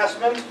marketing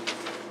investment,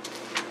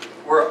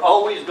 we're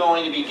always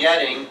going to be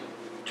getting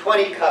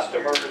 20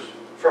 customers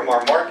from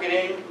our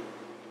marketing,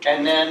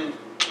 and then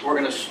we're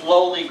going to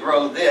slowly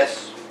grow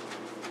this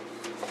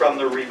from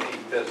the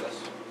repeat business.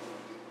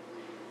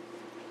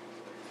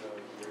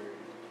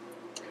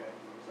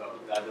 So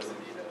that doesn't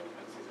need a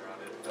parentheses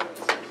around it, that's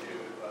to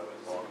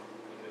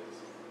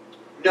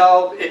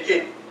involve it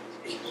is.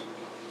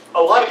 No,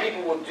 a lot of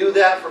people will do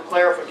that for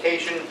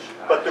clarification,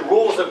 but the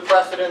rules of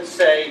precedence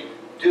say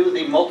do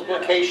the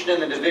multiplication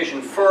and the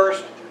division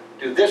first,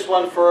 do this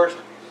one first,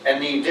 and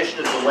the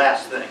addition is the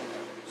last thing.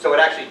 So it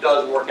actually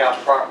does work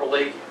out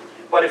properly,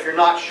 but if you're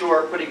not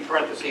sure, putting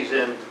parentheses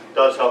in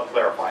does help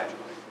clarify it.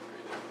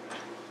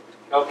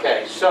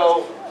 Okay,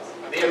 so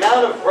the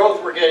amount of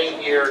growth we're getting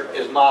here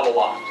is not a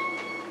lot.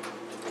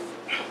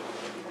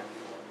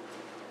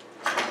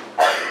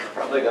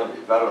 Probably going to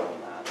be better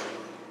than that.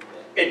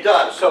 It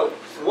does. So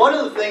one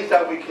of the things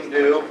that we can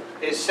do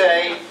is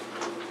say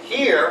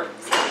here,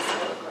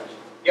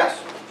 yes?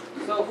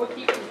 So if we're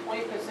keeping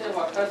 20% of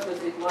our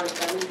customers each month,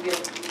 that means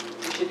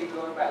we should be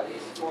growing by at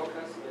least 4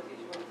 customers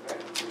each month, right?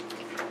 If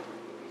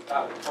we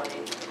start with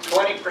 20.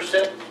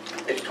 20%,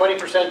 it's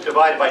 20%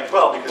 divided by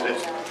 12 because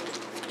it's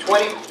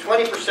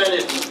 20%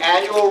 is the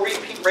annual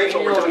repeat rate,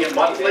 but we're doing it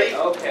monthly.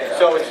 Okay.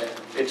 So it's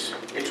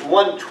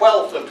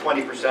 1/12 of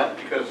 20%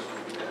 because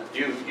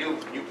you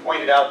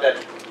pointed out that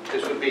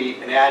this would be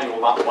an annual,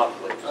 not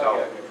monthly.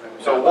 So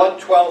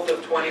 1/12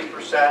 of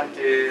 20%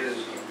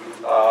 is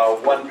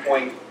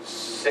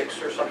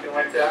 1.6 or something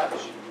like that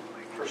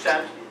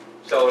 %.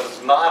 So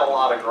it's not a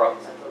lot of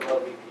growth. That's a low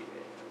repeat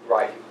rate.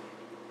 Right.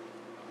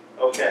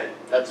 Okay.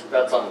 That's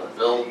on the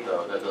build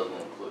though, that doesn't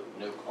include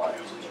new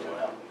clients that you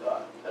haven't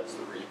got. That's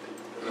the repeat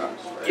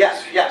business, right?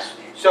 Yes.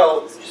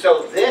 So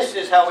this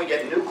is how we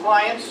get new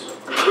clients,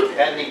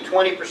 and the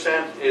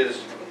 20%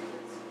 is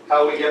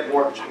how we get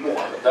more.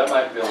 But that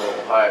might be a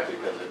little high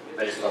because it's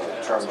based on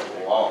the term of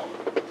the loan.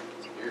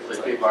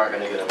 Usually people aren't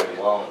going to get a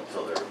new loan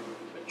until they're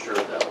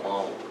matured that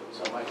loan.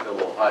 So it might be a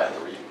little high on the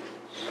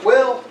repeat.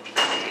 Well,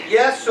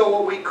 yes, so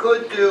what we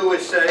could do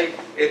is say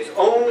it's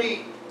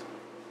only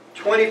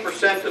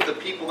 20% of the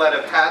people that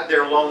have had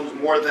their loans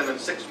more than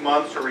 6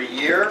 months or a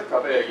year.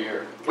 Probably a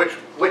year.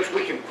 Which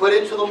we can put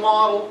into the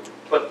model,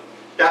 but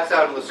that's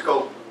out of the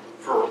scope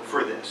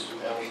for this.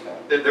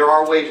 Yeah, okay. There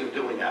are ways of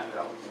doing that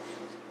though.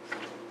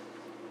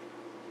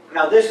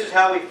 Now this is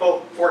how we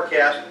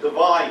forecast the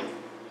volume.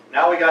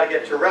 Now we got to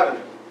get to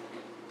revenue.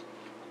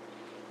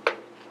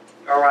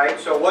 All right,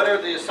 so what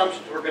are the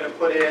assumptions we're going to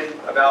put in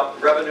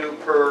about revenue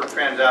per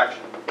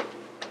transaction?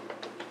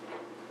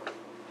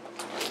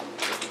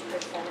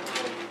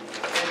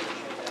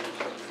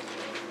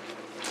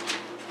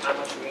 How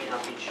much we gain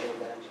off each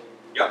transaction.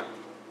 Yep.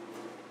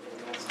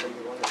 And that's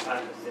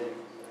 31.5%.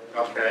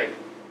 Okay.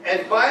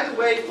 And by the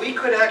way, we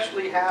could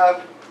actually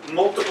have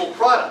multiple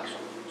products.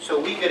 So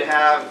we could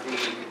have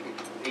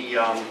the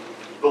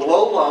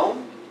low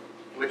loan,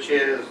 which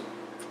is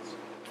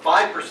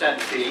 5%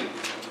 fee,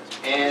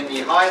 and the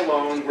high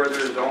loan where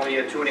there's only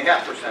a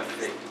 2.5%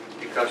 fee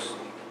because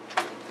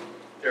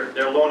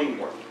they're loaning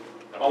more.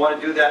 I don't want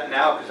to do that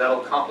now because that'll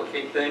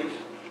complicate things.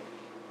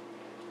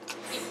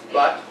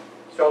 But,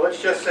 so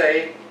let's just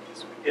say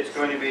it's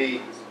going to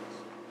be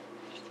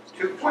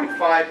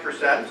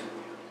 2.5%.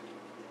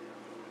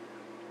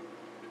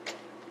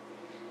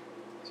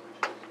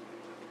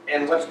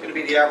 And what's going to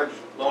be the average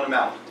loan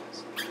amount?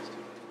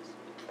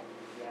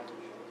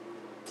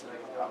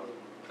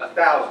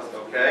 1,000,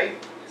 okay?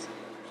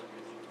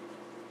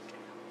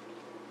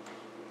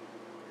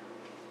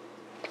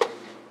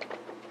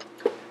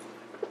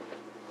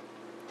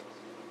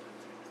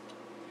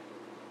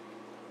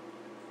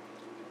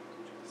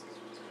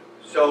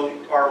 So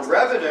our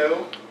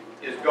revenue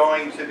is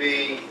going to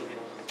be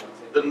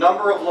the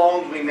number of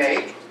loans we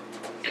make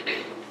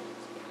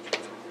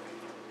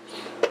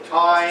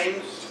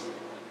times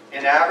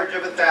an average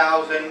of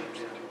 1,000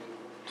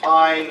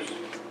 times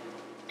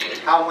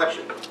how much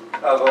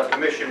of a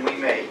commission we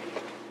make.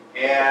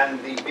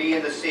 And the B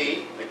and the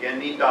C, again,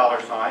 need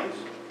dollar signs.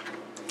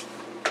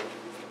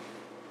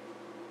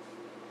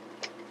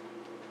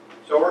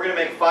 So we're going to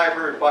make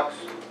 $500 the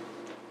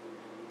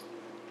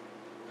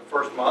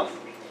first month.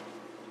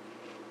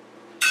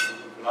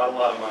 Not a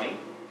lot of money.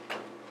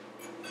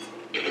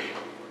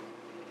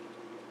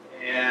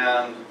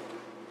 And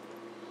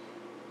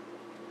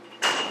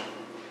I'm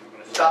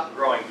going to stop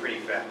growing pretty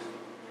fast.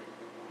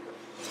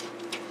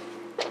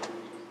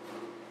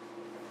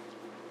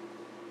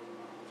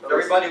 Is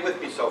everybody with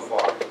me so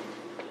far?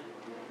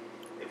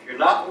 If you're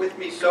not with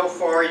me so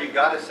far, you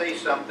got to say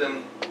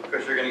something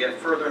because you're going to get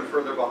further and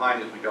further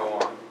behind as we go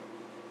on.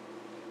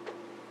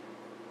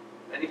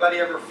 Anybody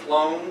ever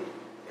flown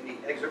in the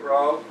exit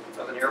row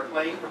of an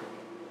airplane?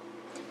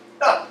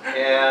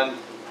 And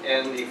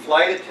the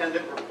flight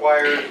attendant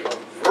requires a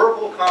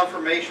verbal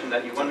confirmation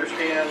that you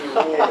understand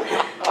the rule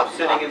of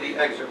sitting in the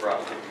exit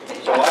row.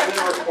 So I'm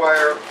going to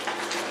require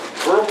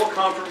verbal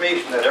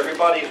confirmation that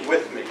everybody is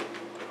with me.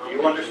 Do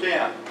you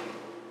understand?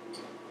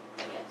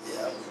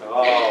 Yes.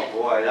 Oh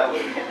boy, that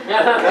was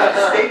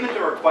a statement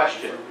or a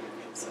question?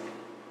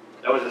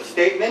 That was a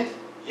statement?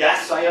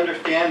 Yes, I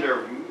understand,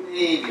 or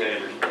maybe I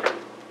understand.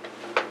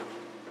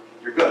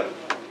 You're good.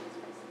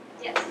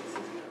 Yes.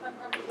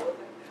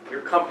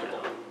 You're comfortable.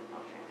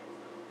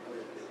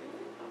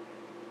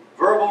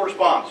 Verbal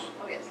response.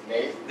 Oh, yes.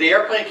 Me? The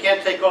airplane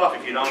can't take off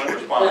if you don't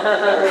respond. I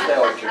understand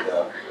what you're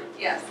doing.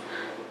 Yes.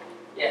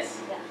 Yes.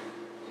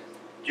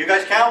 Do you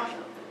guys count?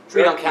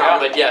 We don't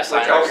count, but yes,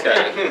 I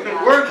understand. Okay.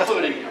 We're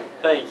including you.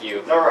 Thank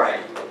you. All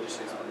right.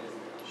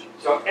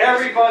 So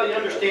everybody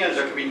understands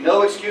there can be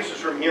no excuses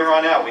from here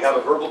on out. We have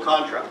a verbal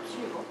contract.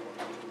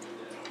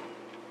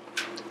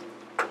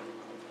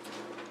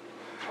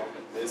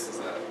 This is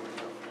a.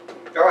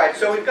 All right,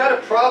 so we've got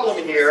a problem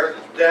here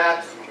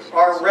that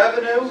our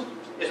revenue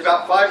is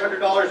about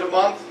 $500 a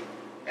month,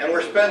 and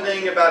we're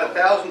spending about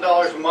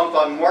 $1,000 a month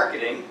on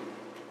marketing.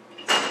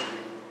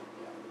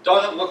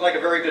 Doesn't look like a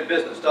very good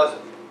business, does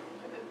it?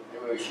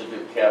 Maybe we should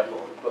do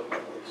capital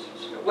equipment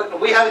leases.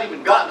 We haven't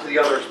even gotten to the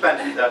other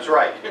expenses, that's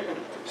right.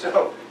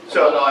 So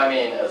No, I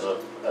mean as a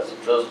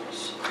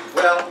business.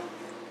 well,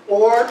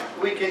 or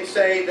we can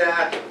say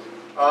that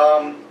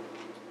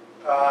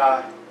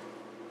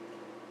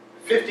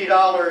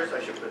 $50,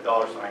 I should put a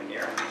dollar sign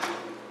here.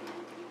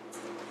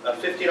 A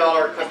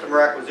 $50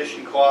 customer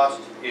acquisition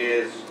cost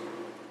is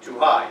too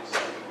high.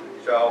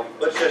 So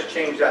let's just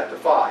change that to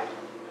 5.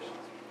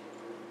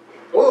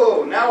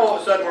 Oh, now all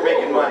of a sudden we're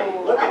making money.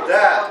 Look at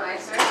that.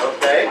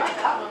 Okay.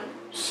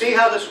 See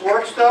how this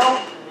works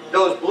though?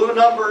 Those blue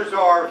numbers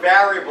are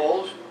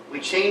variables. We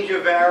change a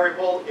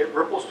variable, it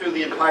ripples through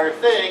the entire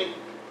thing,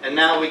 and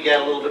now we get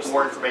a little bit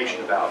more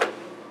information about it.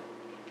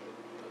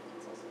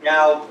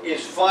 Now, is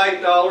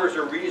 $5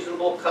 a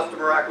reasonable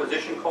customer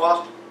acquisition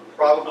cost?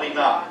 Probably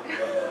not.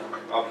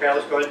 Okay,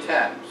 let's go to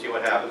 10, see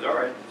what happens. All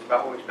right, it's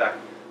about what we expect.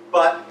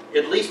 But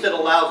at least it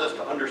allows us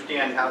to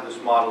understand how this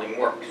modeling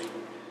works.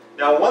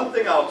 Now, one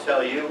thing I'll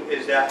tell you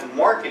is that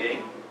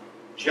marketing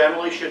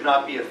generally should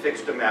not be a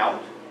fixed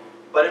amount,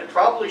 but it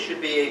probably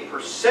should be a %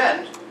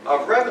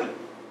 of revenue.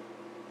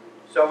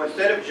 So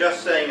instead of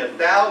just saying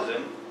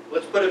 1,000,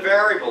 let's put a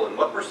variable in.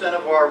 What %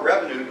 of our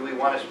revenue do we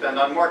want to spend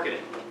on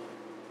marketing?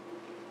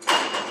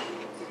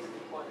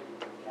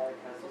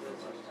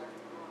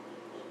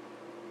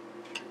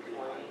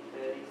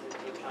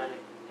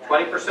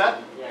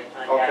 20%?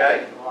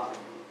 Okay.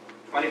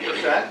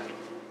 20%.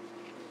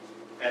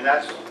 And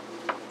that's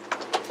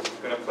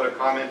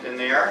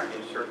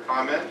insert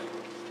comment.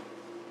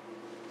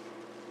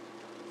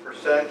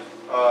 Percent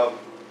of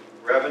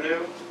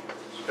revenue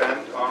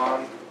spent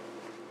on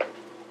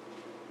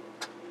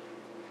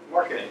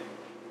marketing.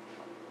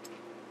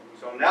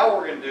 So now what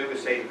we're going to do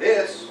is say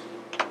this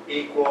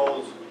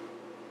equals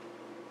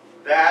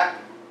that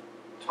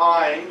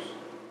times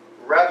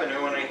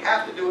revenue, and I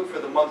have to do it for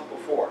the month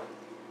before.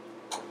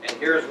 And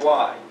here's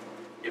why.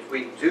 If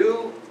we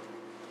do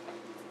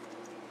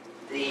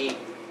the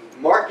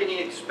marketing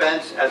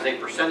expense as a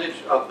percentage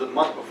of the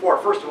month before,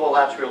 first of all,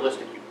 that's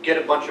realistic. You get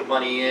a bunch of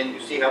money in,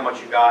 you see how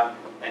much you got,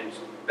 and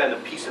spend a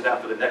piece of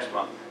that for the next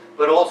month.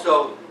 But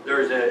also,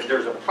 there's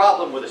a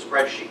problem with a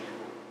spreadsheet.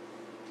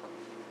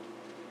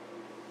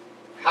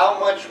 How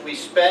much we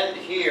spend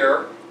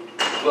here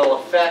will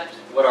affect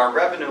what our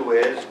revenue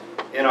is,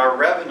 and our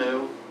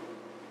revenue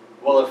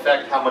will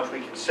affect how much we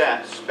can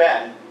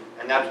spend,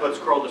 and that's what's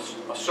called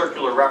a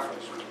circular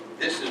reference.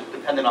 This is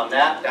dependent on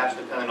that, that's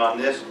dependent on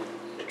this.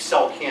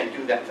 Excel can't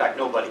do that, in fact,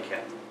 nobody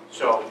can.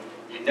 So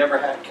you never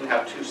can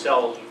have two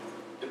cells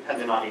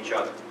dependent on each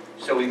other.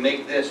 So we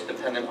make this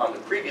dependent on the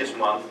previous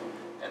month,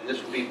 and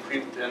this will be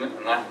dependent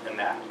on that and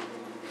that.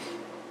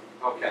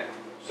 Okay,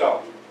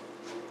 so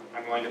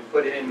I'm going to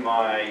put in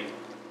my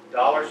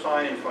dollar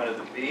sign in front of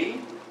the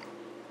B,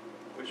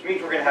 which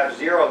means we're going to have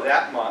 0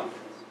 that month.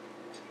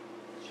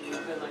 Should you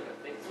put like a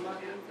fixed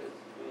amount in?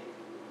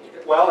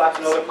 Well, that's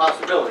another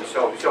possibility.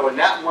 So in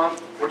that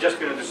month, we're just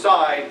going to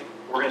decide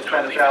we're going to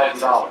spend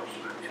 $1,000.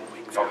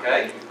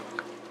 Okay?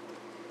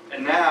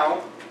 And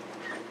now,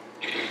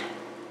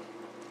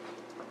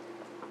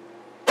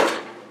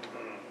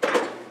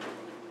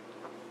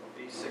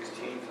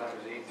 B16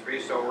 times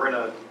E3, so we're in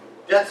a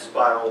death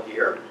spiral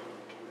here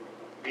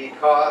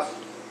because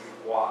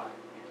why?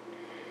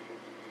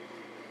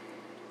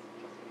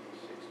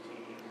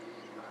 B16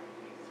 times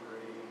E3,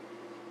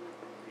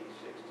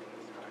 B16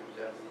 times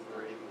F3.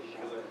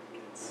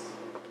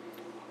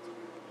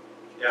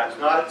 Yeah,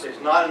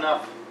 it's not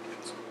enough.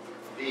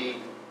 The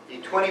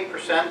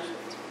 20%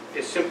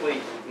 is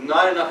simply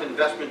not enough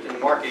investment in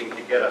marketing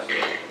to get us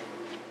there.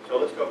 So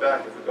let's go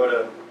back. If we go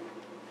to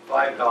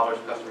 $5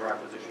 customer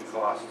acquisition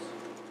costs.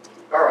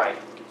 All right.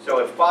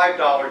 So at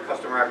 $5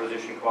 customer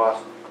acquisition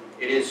cost,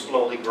 it is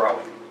slowly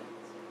growing.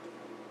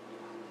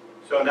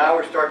 So now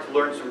we're starting to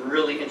learn some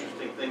really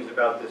interesting things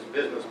about this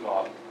business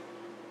model.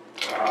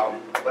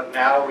 But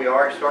now we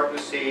are starting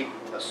to see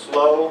a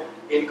slow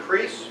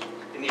increase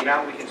in the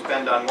amount we can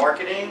spend on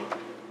marketing,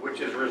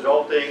 which is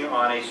resulting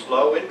on a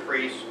slow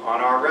increase on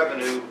our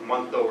revenue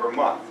month over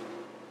month.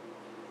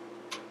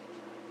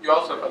 You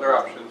also have other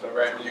options, though,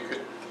 right? You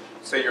could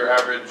say your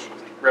average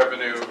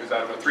revenue is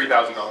out of a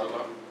 $3,000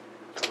 loan.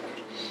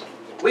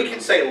 We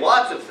can say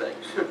lots of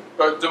things.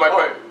 But to my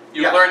point,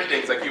 you yeah. learn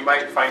things, like you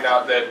might find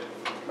out that,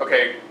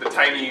 okay, the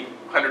tiny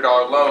 $100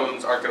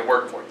 loans aren't going to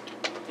work for you.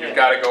 You've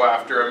got to go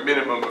after a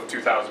minimum of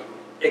 $2,000.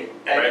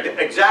 Right?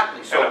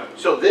 Exactly.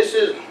 So this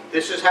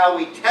is how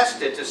we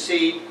test it to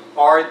see,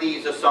 are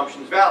these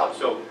assumptions valid?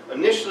 So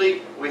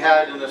initially we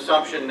had an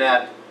assumption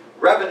that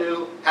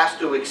revenue has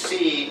to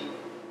exceed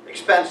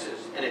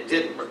expenses, and it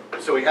didn't.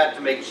 So we had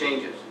to make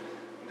changes.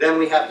 Then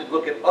we have to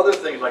look at other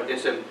things like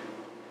this, and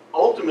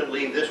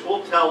ultimately this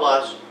will tell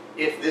us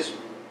if this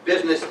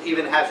business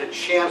even has a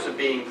chance of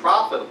being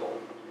profitable.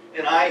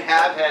 And I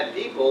have had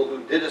people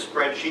who did a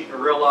spreadsheet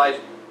and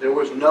realized there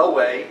was no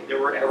way they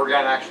were ever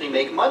going to actually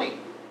make money.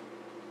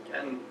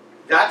 And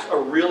that's a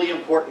really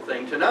important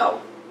thing to know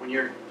when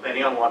you're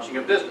planning on launching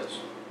a business.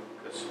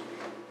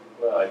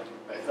 Well, I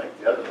think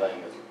the other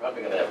thing is you're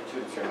probably going to have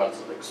 2 to 3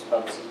 months of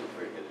expenses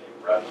before you get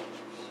any revenues.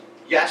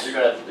 Yes. You're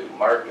going to have to do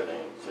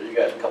marketing, so you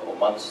got a couple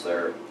months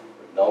there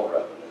with no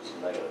revenues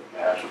and negative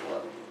cash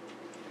flow.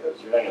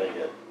 Because you're not going to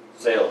get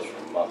sales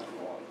from month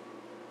 1.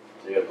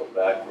 So you got to go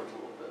backwards a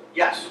little bit.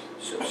 Yes.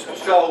 So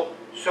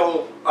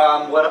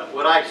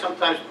what I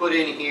sometimes put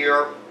in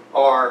here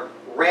are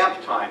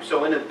ramp time.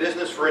 So in a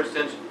business, for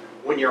instance,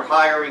 when you're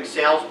hiring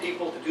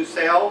salespeople to do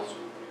sales,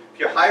 if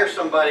you hire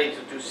somebody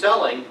to do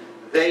selling,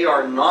 they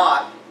are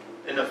not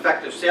an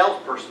effective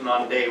salesperson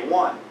on day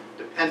 1.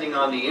 Depending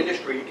on the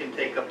industry, it can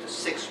take up to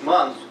 6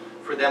 months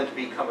for them to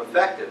become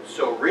effective.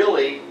 So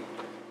really,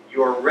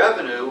 your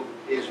revenue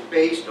is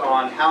based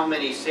on how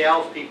many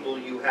salespeople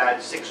you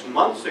had 6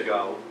 months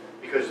ago,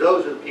 because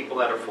those are the people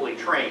that are fully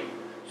trained.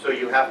 So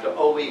you have to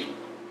always...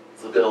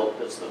 It's the bill.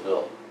 It's the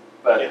bill.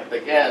 But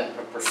again,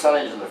 a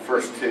percentage in the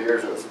first 2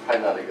 years is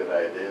probably not a good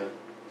idea.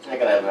 You're not going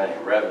to have any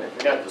revenue. You're going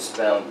to have to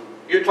spend...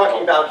 You're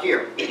talking about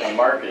here. On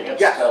marketing, you have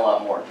to spend a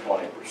lot more than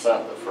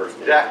 20% the first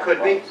 8 That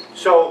could be. months.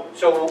 So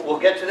we'll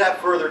get to that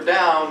further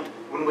down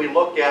when we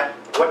look at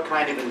what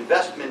kind of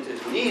investment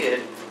is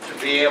needed to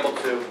be able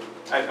to...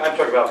 I'm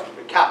talking about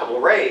the capital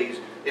raise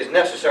is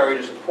necessary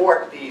to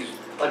support these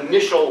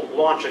initial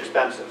launch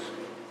expenses.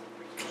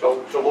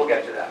 So we'll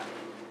get to that.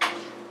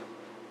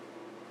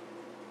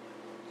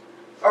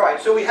 All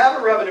right, so we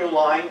have a revenue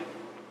line.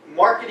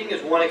 Marketing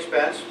is one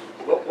expense.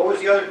 What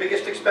was the other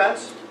biggest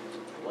expense?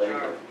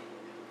 Labor.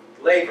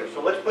 Labor.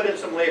 So let's put in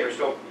some labor.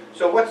 So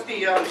what's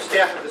the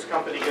staff of this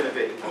company going to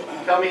be?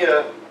 Tell me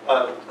a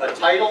a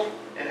title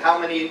and how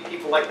many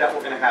people like that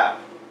we're gonna have?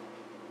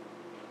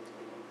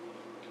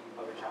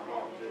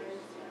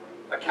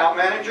 Account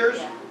managers?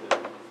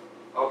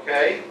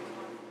 Okay.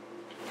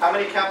 How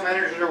many account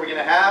managers are we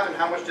gonna have and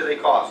how much do they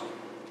cost?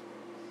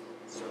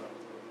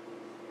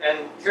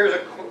 And here's a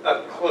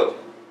clue.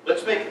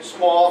 Let's make it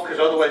small, because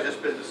otherwise this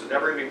business is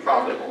never gonna be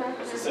profitable.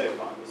 It's the same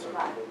fund.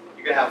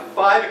 You're gonna have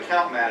 5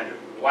 account managers.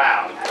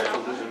 Wow, you guys are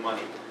losing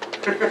money.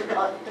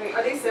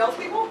 Are they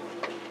salespeople?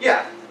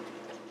 Yeah.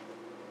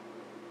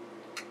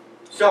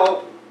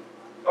 So,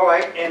 all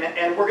right,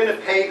 and we're gonna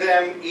pay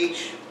them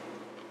each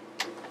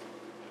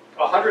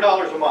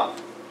 $100 a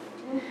month.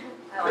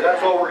 Because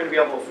that's all we're gonna be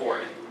able to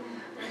afford.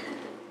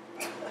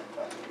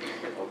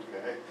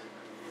 Okay.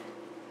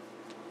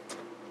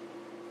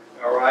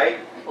 All right?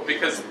 Well,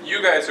 because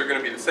you guys are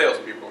gonna be the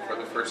salespeople for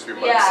the first few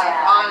months.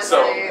 Yeah, honestly,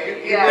 So,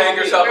 yeah. paying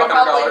yourself We're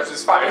 $100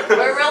 is fine.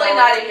 We're really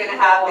not even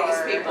gonna have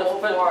these people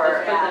Let's put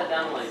for, that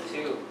down like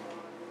 2.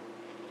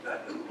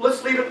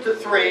 Let's leave it to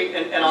 3,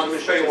 and I'm gonna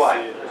show you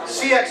why.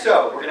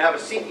 CXO, we're gonna have a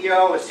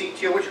CEO, a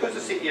CTO. Who's the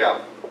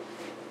CEO?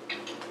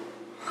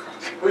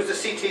 Who's the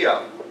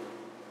CTO?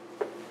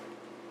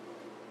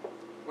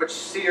 Which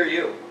C are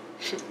you?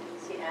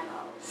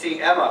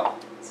 CMO.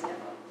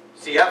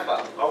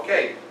 CFO.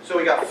 Okay, so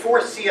we got 4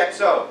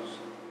 CXOs.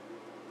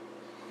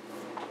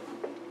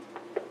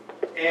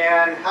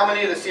 And how much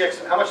are the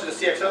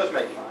CXOs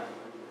making?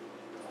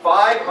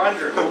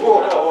 500.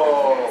 Whoa.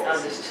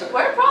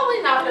 we're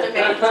probably not gonna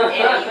make it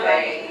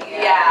anyway.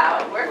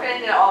 Yeah, we're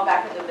putting it all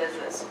back in the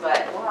business,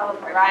 but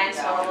Ryan's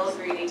feeling a little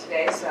greedy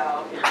today,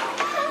 so.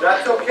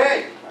 That's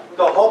okay.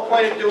 The whole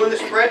point of doing the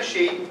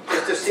spreadsheet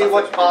is to see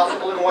what's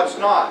possible and what's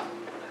not.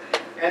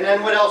 And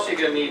then what else are you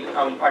gonna need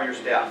on your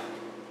staff?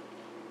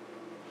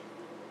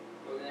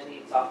 We're gonna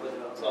need software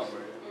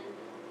development.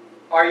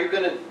 Are you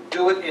gonna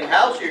do it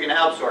in-house or you're gonna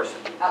outsource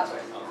it?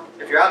 Outsource.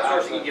 If you're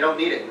outsourcing, you don't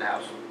need it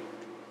in-house.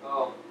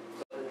 Oh,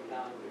 so it doesn't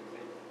count as an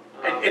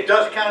expense. It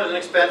does count as an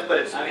expense, but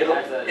it's I mean,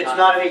 as a it's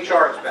not an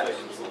HR expense.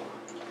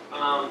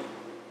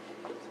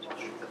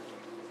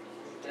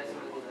 That's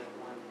really like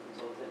one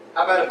consultant.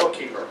 How about a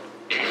bookkeeper?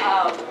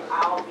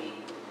 I'll be.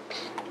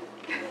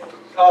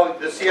 Oh,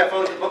 the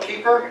CFO is the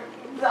bookkeeper?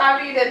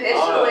 I mean,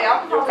 initially,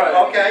 I'm probably,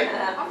 Okay,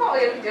 I'm probably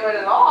gonna be doing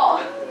it all.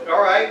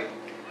 all right.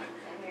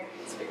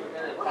 We're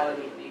gonna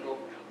probably need legal.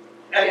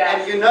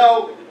 And you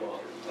know,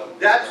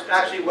 that's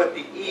actually what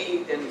the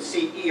E in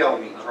CEO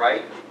means,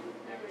 right?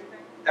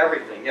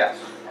 Everything, yes.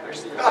 Yeah,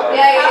 no,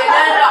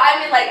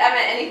 I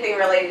meant anything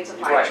related to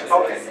Right,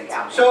 finances, okay.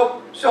 accounting.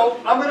 So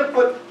I'm gonna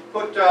put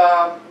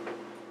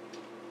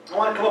I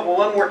wanna come up with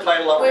one more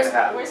title I'm gonna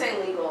have. We're saying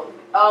legal.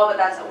 Oh, but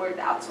that's, we're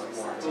the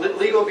outsourced.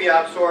 Legal will be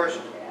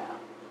outsourced.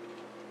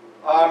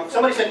 Yeah.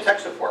 Somebody said tech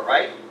support,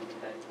 right?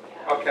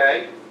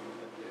 Okay.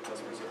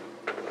 Customer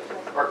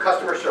service. Or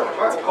customer service,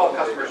 all right, we'll call it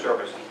customer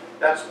service.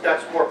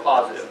 That's more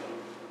positive.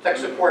 Tech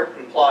support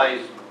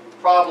implies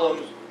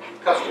problems,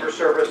 customer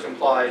service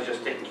implies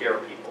just taking care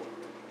of people.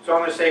 So I'm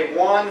gonna say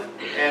 1,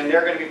 and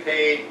they're gonna be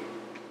paid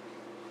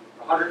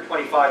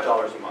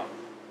 $125 a month.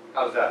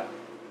 How's that?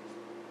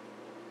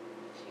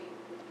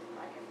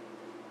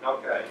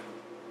 Okay.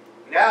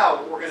 Now,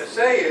 what we're gonna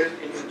say is,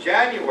 in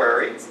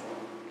January,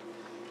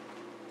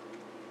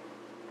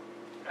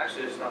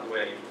 actually, this is not the way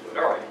I usually do it,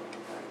 all right.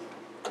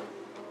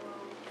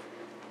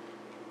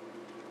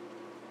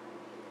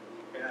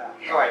 Yeah,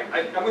 all right,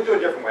 I'm gonna do it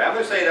a different way. I'm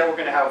gonna say that we're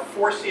gonna have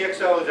 4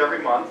 CXOs every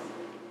month.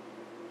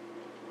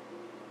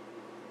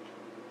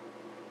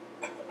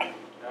 And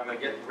I'm gonna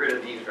get rid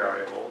of these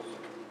variables.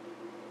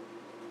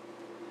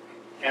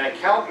 And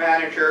account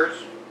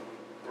managers,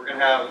 we're gonna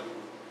have,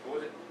 what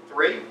was it,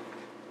 3?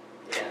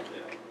 Yeah.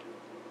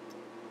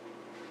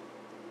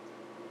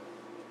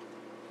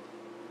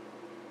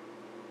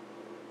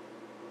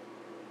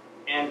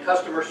 And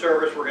customer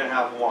service, we're gonna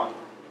have 1.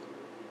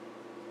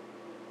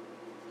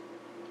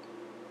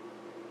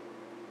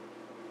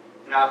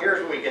 Now here's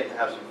where we get to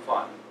have some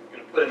fun. I'm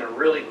gonna put in a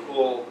really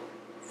cool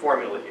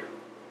formula here.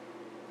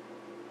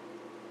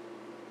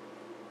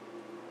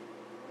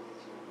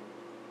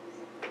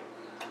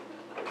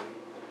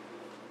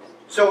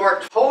 So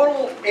our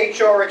total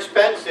HR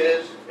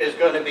expenses is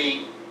going to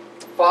be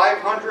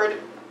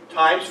 500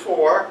 times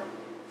 4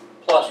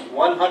 plus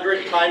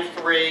 100 times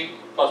 3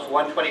 plus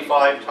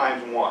 125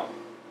 times 1.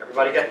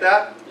 Everybody get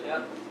that?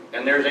 Yeah.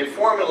 And there's a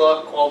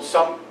formula called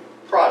sum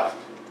product,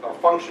 a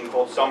function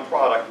called sum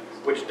product,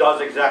 which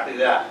does exactly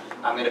that.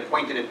 I'm going to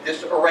point it at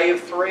this array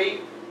of 3,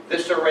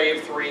 this array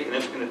of 3, and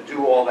it's going to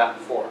do all that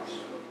for us.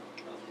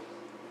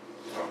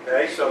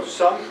 Okay, so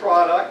sum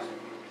product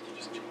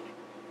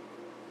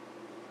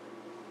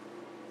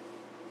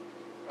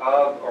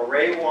of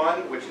array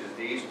 1, which is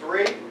these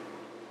 3,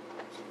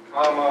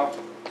 comma,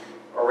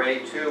 array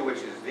 2, which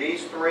is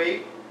these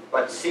 3,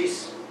 but the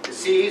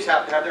C's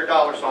have to have their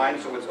dollar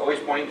signs, so it's always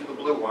pointing to the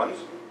blue ones.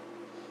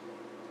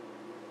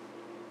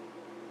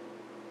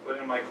 Put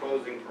in my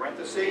closing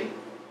parenthesis.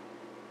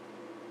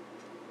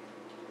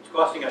 It's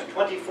costing us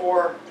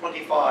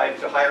 $24.25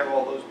 to hire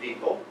all those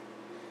people.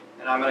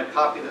 and I'm going to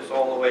copy this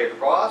all the way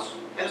across,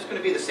 and it's going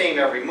to be the same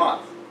every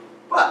month.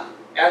 But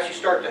as you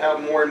start to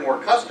have more and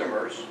more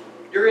customers,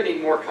 you're going to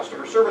need more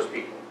customer service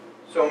people.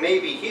 So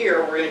maybe here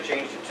we're going to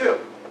change to 2.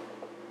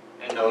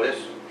 And notice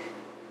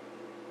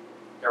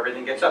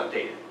everything gets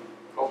updated.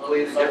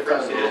 Hopefully the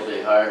difference Sometimes it'll is,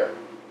 be higher.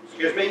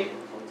 excuse me?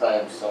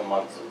 Sometimes some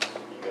months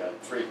you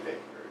got 3 papers,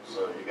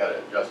 so you got to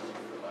adjust it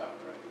for that,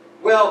 right?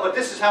 Well, but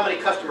this is how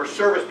many customer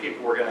service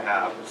people we're going to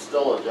have. It's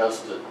still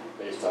adjusted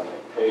based on the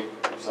paper.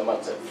 Some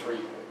months at 3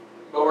 papers.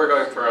 But we're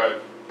going for an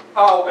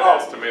Oh,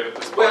 estimate at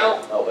this point.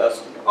 well, Oh,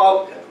 estimate.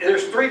 oh,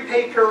 there's 3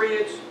 pay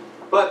periods,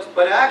 but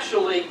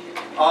actually,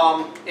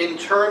 in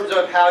terms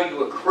of how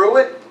you accrue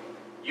it,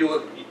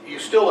 you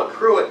still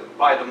accrue it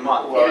by the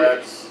month,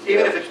 Well,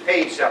 even if it's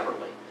paid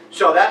separately.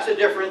 So that's the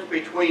difference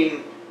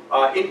between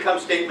income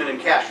statement and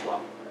cash flow.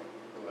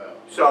 Well,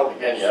 So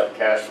again, you have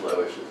cash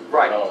flow issues.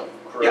 Right. You don't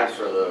accrue Yes.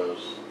 for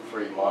those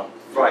 3 months.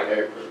 Right.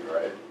 Papers,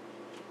 right?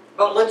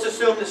 But let's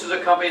assume this is a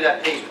company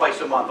that pays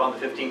twice a month on the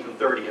 15th and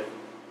 30th.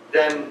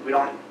 Then we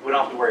don't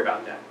have to worry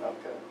about that.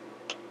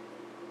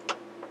 Okay.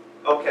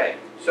 Okay,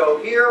 so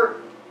here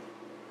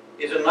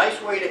is a nice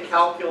way to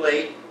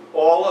calculate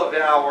all of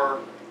our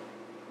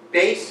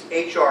base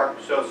HR.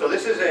 So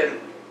this is an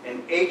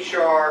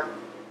HR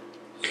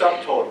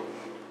subtotal.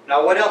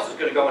 Now what else is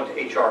going to go into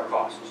HR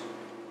costs?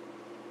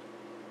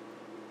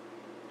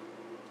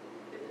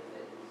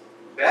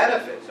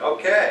 Benefits,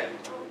 okay.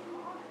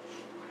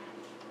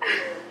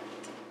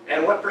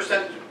 And what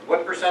percent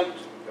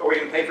are we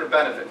going to pay for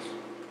benefits?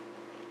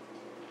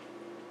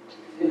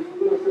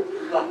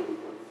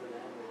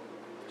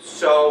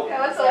 So Yeah,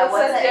 what's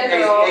the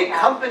general? a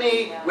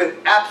company with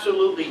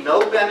absolutely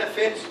no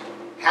benefits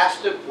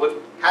has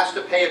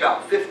to pay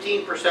about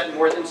 15%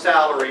 more than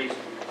salaries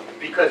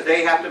because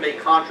they have to make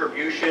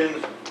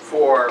contributions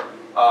for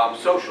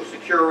Social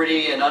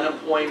Security and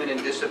unemployment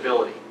and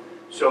disability.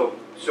 So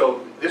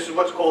this is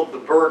what's called the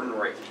burden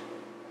rate.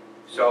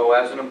 So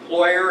as an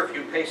employer, if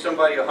you pay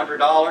somebody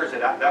 $100,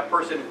 that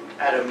person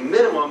at a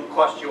minimum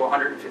costs you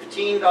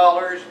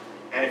 $115.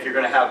 And if you're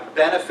going to have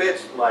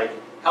benefits like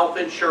health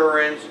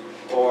insurance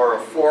or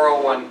a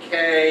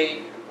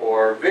 401k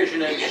or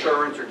vision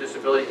insurance or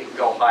disability, it can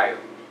go higher.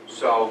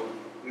 So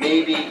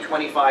maybe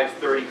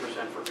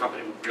 25-30% for a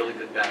company with really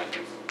good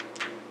benefits.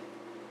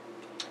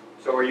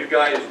 So are you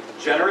guys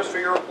generous for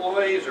your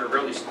employees or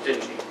really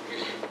stingy?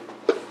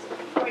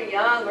 We're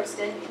young, we're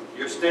stingy.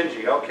 You're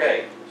stingy,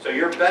 okay. So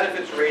your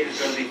benefits rate is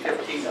going to be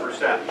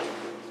 15%.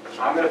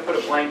 I'm going to put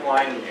a blank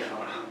line in here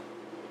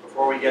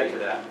before we get to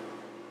that.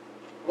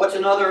 What's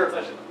another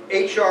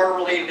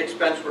HR-related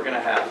expense we're going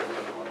to have?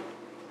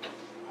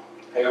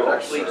 Payroll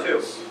Actually, 2.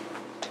 service.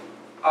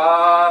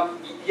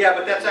 Yeah,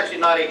 but that's actually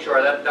not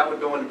HR. That would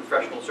go into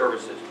professional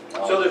services.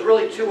 So there's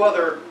really 2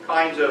 other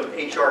kinds of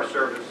HR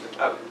service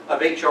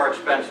of HR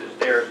expenses.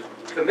 There's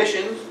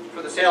commissions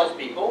for the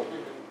salespeople,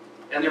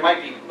 and there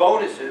might be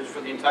bonuses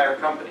for the entire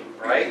company,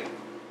 right?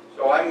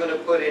 So I'm going to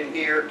put in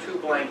here 2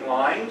 blank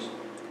lines,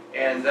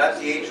 and that's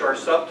the HR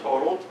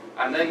subtotal.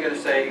 I'm then going to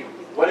say,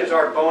 what is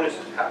our bonuses?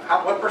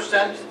 What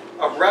percent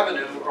of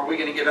revenue are we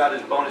going to give out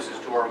as bonuses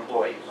to our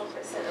employees? What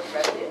percent of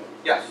revenue?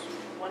 Yes.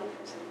 1%.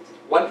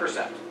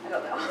 1%. I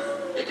don't know.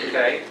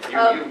 Okay.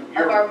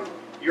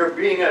 You're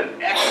being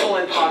an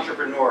excellent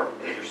entrepreneur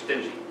if you're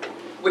stingy,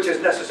 which is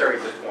necessary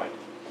at this point.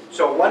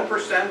 So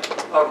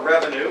 1% of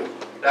revenue,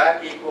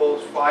 that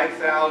equals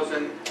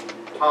 5,000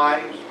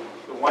 times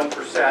the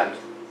 1%.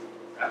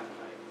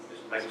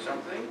 Just type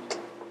something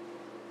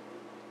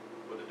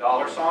with a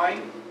dollar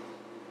sign.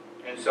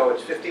 And so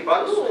it's $50.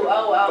 Ooh,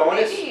 oh,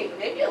 bonus.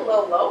 maybe a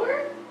little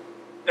lower?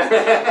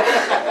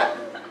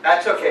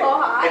 That's okay. So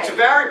high. It's a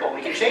variable.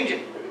 We can change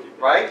it,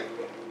 right?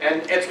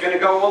 And it's going to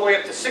go all the way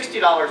up to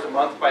 $60 a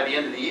month by the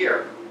end of the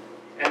year.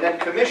 And then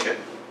commission.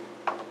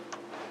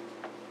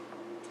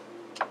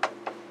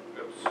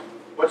 Oops.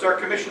 What's our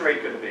commission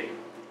rate going to be?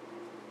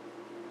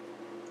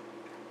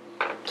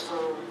 Commission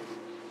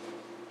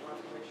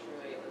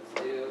rate,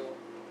 let's do.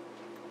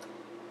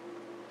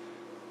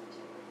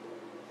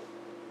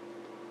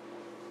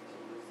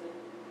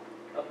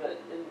 Of the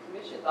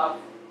commissions off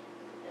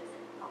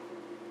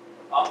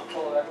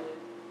total revenue,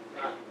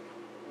 not.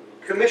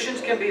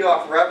 Commissions can be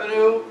off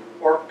revenue,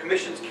 or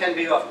commissions can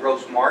be off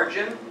gross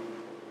margin.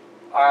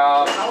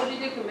 How would you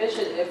do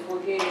commission if we're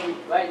getting,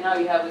 right now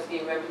you have us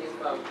getting revenue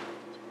from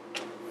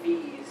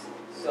fees,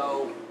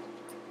 so.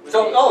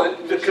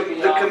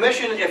 The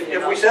commission,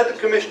 if we said the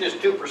commission is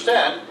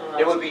 2%,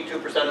 it would be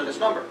 2% of this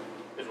number,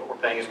 is what we're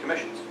paying as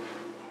commissions.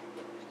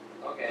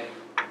 Okay.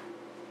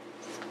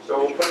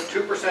 So we'll put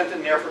 2%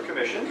 in there for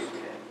commissions,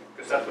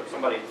 because that's what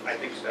somebody, I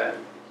think, said.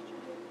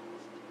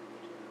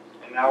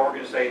 And now we're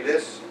going to say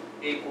this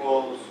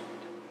equals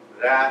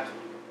that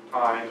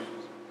times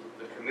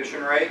the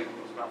commission rate.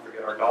 Let's not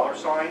forget our dollar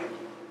sign.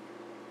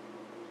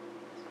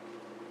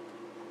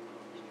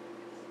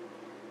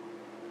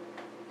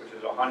 Which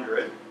is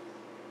 100.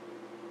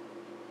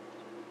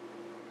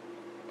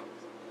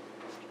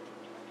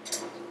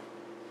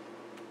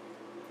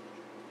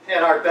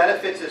 And our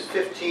benefits is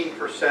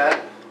 15%.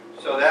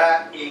 So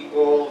that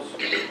equals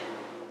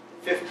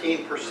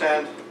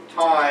 15%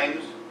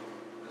 times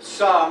the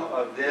sum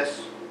of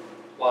this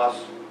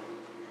plus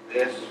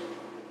this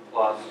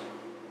plus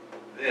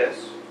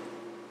this.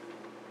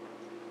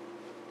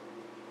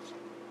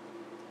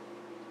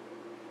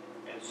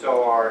 And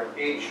so our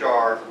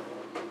HR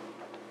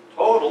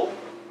total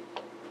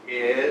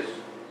is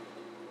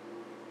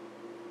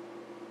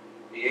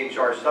the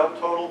HR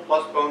subtotal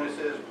plus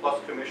bonuses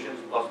plus commissions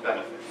plus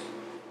benefits.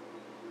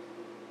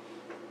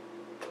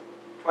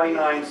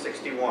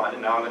 2961,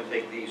 and now I'm going to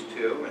take these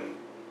two and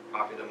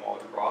copy them all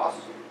across.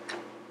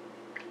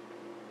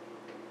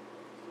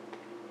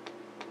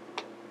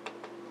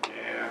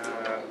 And,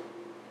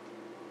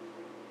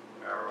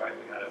 all right,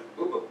 we got a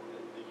boo-boo.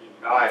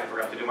 Oh, I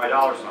forgot to do my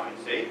dollar sign,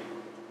 see?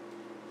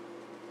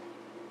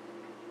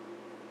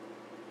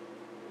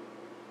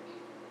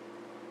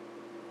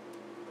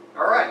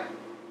 All right.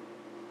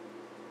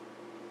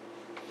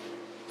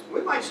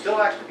 We might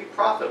still actually be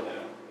profitable.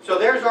 So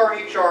there's our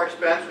HR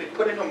expense. We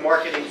put in a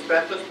marketing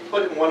expense. Let's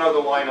put in one other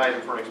line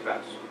item for an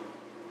expense.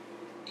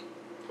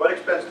 What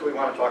expense do we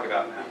want to talk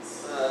about now?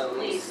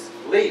 Lease.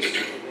 Lease.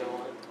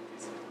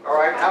 All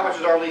right, how much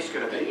is our lease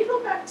going to Can be? you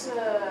go back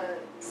to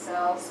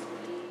cells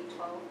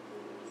E12,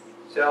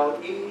 please? Cell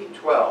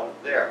E12,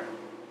 there.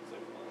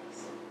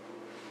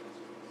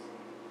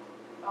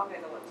 Okay,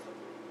 the ones.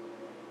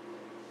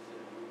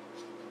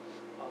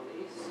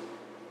 Lease.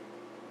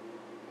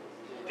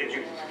 Did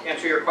you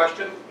answer your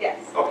question? Yes.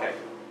 Okay.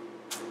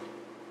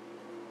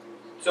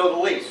 So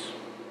the lease,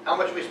 how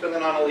much are we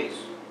spending on a lease?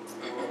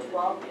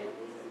 12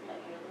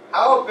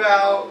 How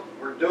about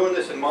we're doing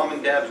this in mom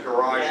and dad's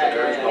garage and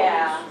there's no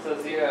Yeah. lease?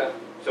 So 0.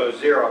 So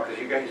 0, because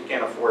you guys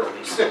can't afford a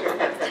lease.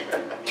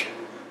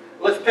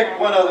 Let's pick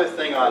one other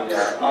thing on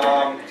there.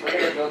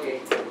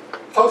 Okay.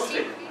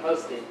 Hosting,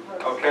 Hosting.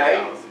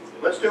 okay?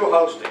 Let's do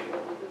hosting.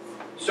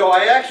 So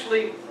I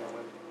actually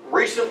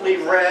recently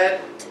read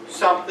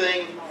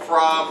something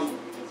from,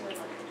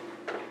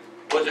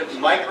 was it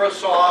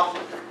Microsoft,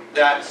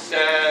 that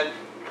said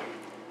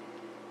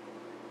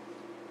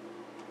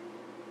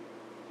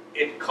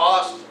it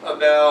costs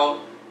about,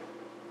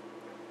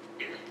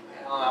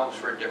 that was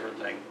for a different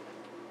thing.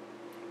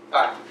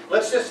 All right,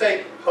 let's just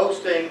say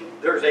hosting,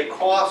 there's a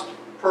cost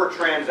per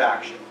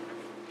transaction.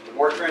 The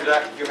more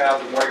transactions you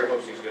have, the more your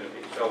hosting is going to be.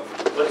 So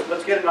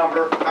let's get a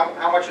number.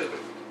 How much is the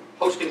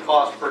hosting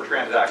cost per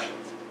transaction?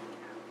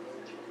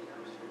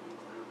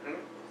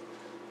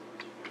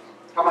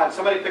 Come on,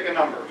 somebody pick a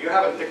number. You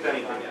haven't picked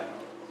anything yet.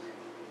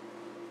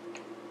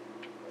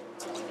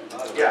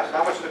 Yes,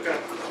 how much is it going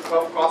to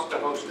cost to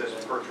host this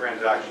per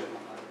transaction?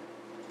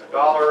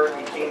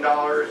 $1, $18,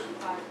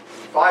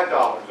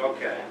 $5,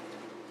 okay.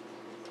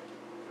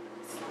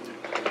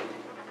 Yeah,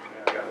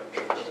 I got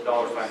a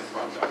dollar sign in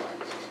front, don't I?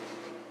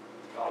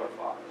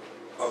 $5.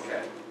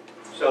 Okay.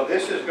 So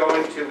this is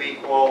going to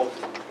equal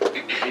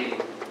the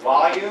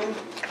volume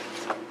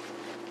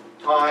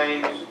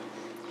times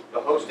the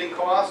hosting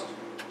cost.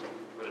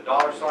 Put a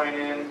dollar sign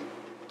in.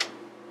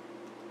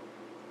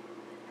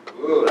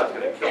 Ooh, that's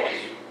going to kill us.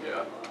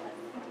 Yeah.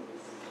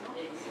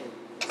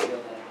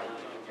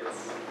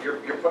 You're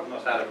putting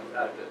us out of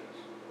business.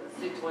 Let's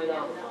do $20 a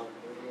month.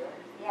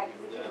 Yeah, can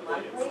we do it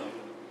monthly?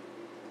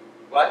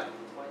 What?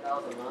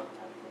 $20 a month.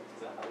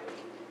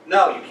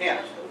 No, you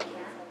can't.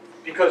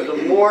 Because the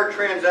more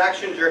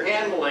transactions you're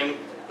handling,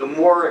 the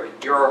more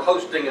your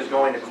hosting is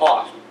going to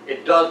cost.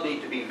 It does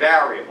need to be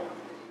variable,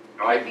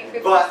 all right? Maybe 50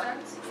 But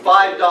cents?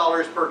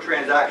 $5 per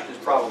transaction is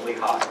probably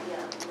high.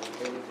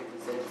 Maybe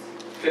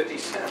 50 cents. 50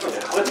 cents.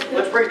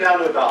 Let's bring it down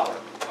to $1,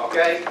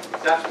 okay?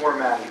 That's more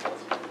manageable,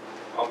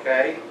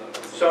 okay?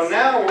 So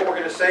now what we're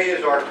going to say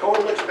is our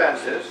total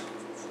expenses,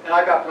 and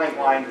I've got blank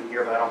lines in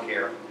here, but I don't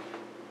care.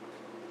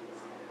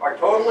 Our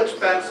total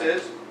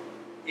expenses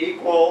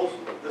equals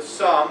the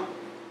sum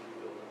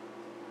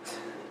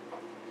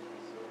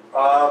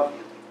of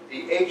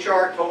the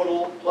HR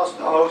total plus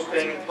the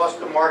hosting plus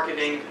the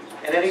marketing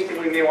and anything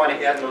we may want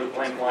to add in those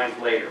blank lines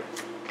later.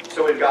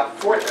 So we've got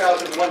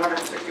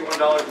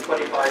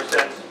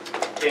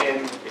 $4,161.25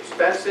 in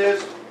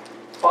expenses,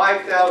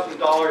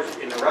 $5,000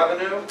 in the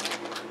revenue.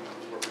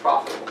 We're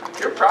profitable.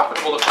 You're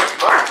profitable the first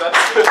month,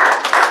 that's good.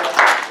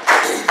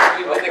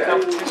 You win the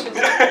competition?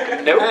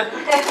 Nope.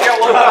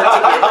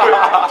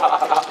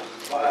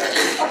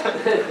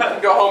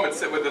 Go home and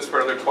sit with this for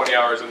another 20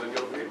 hours and then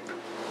you'll be.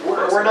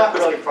 We're not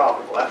really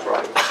profitable, that's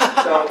right.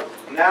 So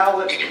now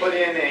let's put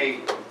in a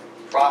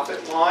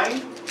profit line,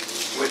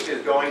 which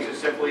is going to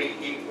simply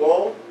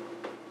equal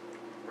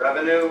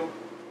revenue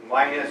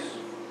minus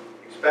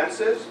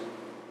expenses.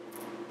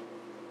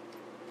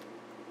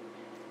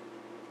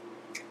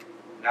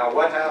 Now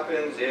what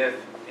happens if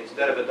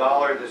instead of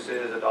 $1, this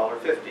is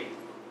 $1.50?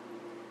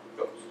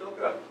 Oh, still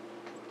good.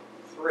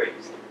 3.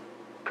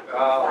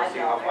 Let's see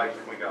how high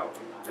can we go.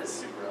 That's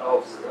super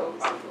Oh,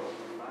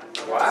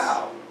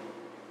 wow.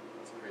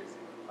 That's crazy.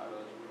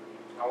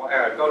 All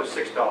right, go to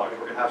 $6. We're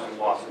going to have some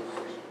losses.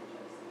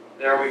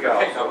 There we go.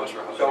 How much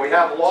for So we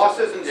have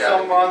losses in Yeah.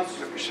 some months,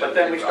 but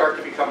then we start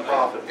to become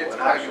profitable. It's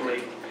And how you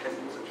actually,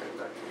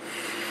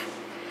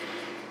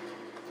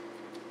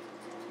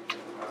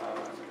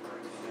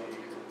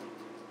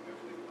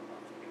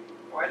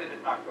 Why did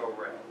it not go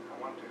red? I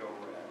want it to go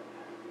red.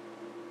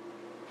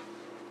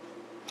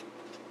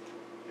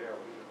 There we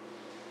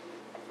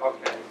go.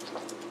 Okay.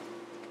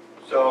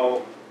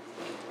 So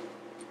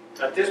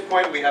at this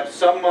point, we have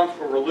some months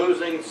where we're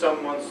losing,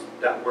 some months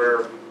that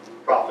we're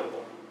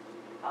profitable.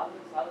 How do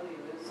you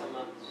lose so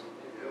much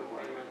if you're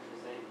pretty much the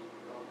same?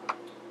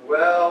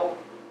 Well,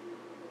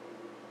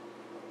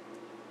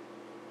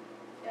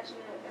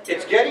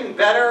 it's getting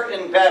better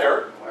and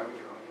better,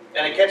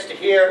 and it gets to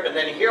here, and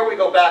then here we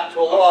go back to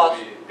a loss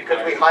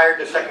because we hired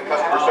the second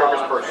customer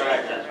service person,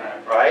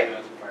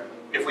 right?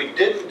 If we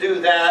didn't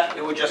do that,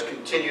 it would just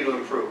continue to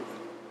improve.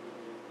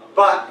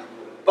 But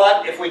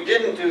if we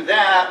didn't do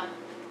that,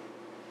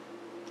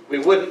 we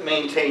wouldn't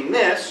maintain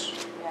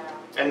this,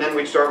 and then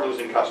we'd start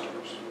losing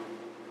customers.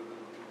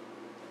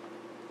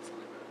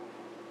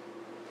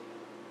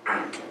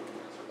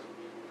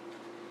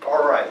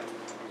 All right,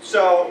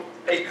 so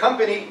a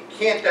company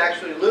can't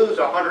actually lose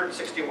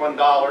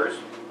 $161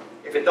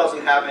 if it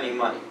doesn't have any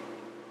money.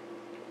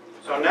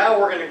 So now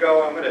we're going to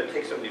go, I'm going to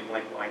take some of these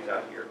blank lines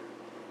out here,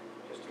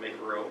 just to make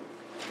room.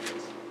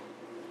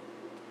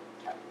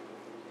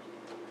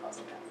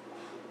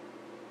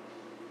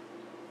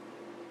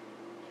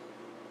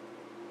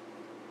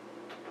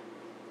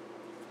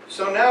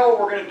 So now what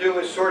we're going to do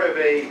is sort of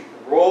a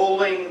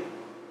rolling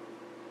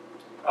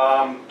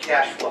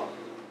cash flow.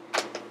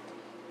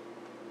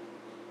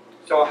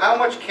 So how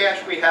much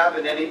cash we have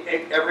in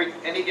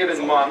any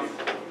given month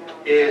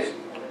is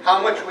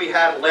how much we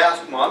had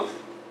last month,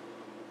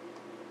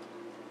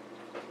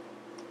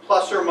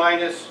 plus or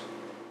minus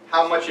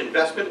how much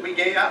investment we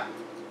gave out,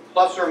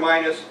 plus or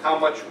minus how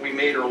much we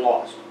made or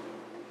lost.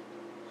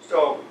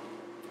 So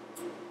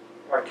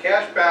our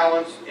cash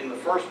balance in the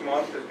first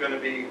month is going to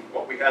be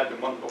what we had the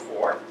month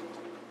before.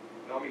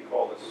 Now let me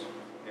call this,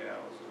 yeah,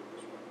 let's do it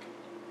this way.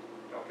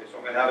 Okay, so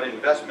I'm going to have an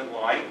investment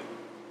line.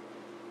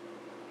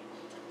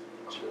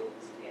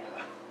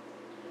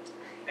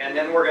 And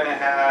then we're going to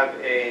have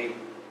a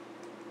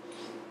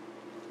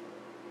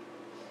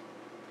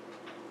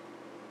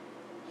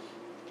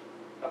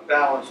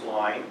balance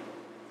line.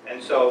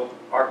 And so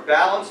our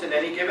balance in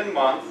any given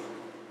month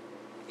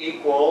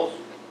equals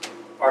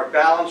our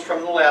balance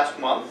from the last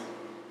month,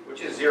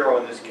 which is 0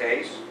 in this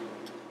case,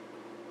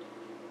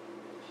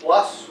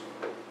 plus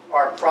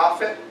our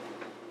profit,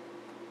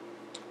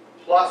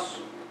 plus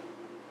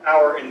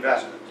our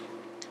investment.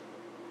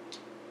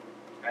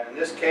 And in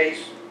this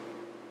case,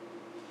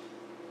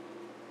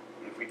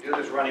 if we do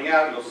this running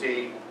out, you'll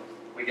see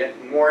we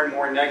get more and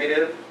more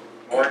negative,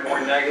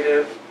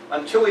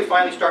 until we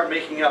finally start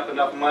making up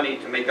enough money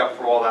to make up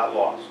for all that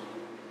loss.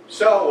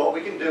 So what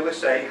we can do is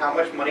say, how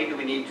much money do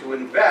we need to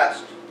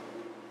invest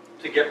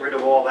to get rid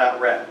of all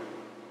that red?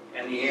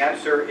 And the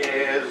answer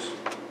is,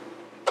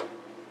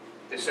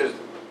 this is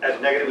as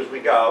negative as we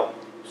go.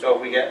 So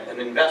we get an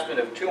investment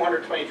of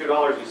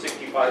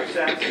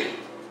 $222.65.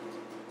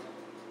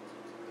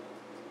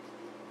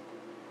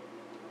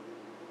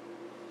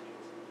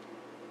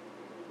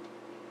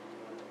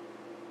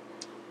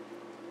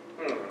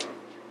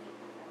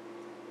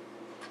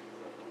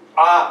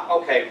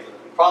 Okay,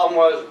 the problem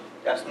was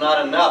that's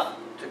not enough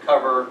to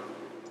cover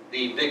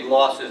the big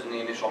losses in the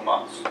initial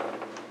months.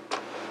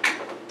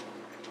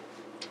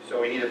 So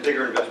we need a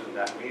bigger investment than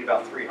that. We need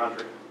about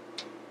 300.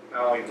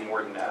 No, even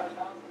more than that.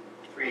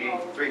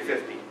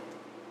 350.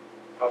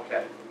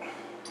 Okay.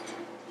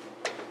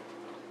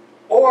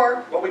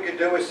 Or what we could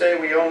do is say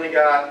we only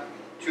got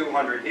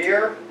 200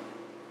 here,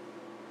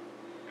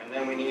 and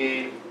then we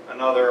need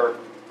another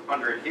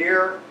 100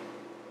 here,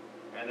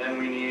 and then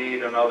we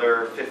need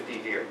another 50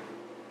 here.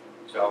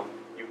 So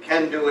you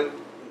can do it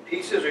in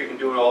pieces or you can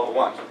do it all at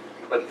once.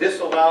 But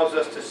this allows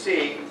us to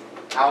see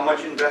how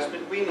much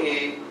investment we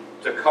need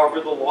to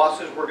cover the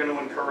losses we're going to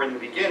incur in the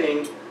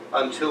beginning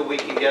until we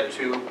can get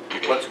to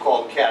what's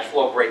called cash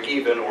flow break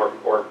even or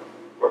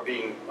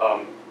being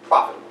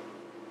profitable.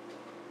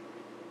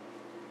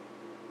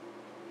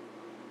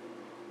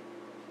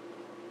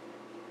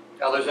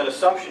 Now there's an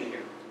assumption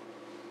here.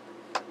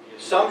 The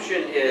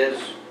assumption is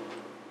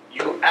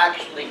you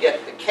actually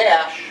get the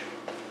cash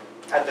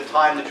at the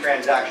time the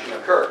transaction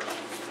occurs.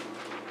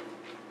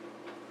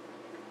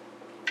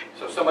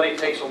 So if somebody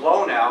takes a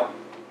loan out,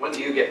 when do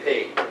you get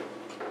paid?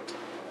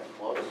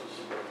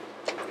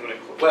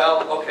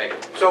 Well, okay.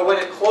 So when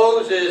it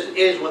closes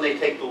is when they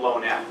take the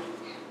loan out.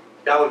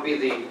 That would be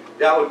the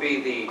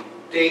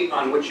date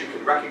on which you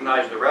can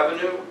recognize the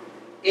revenue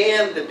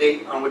and the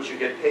date on which you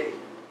get paid.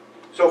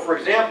 So for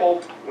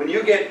example, when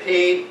you get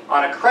paid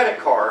on a credit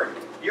card,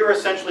 you're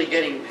essentially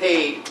getting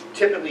paid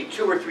typically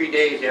 2 or 3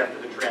 days after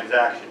the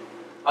transaction.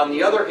 On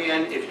the other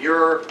hand, if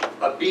you're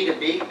a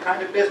B2B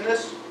kind of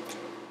business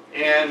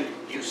and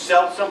you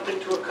sell something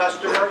to a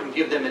customer and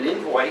give them an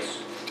invoice,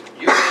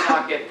 you may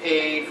not get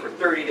paid for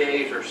 30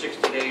 days or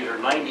 60 days or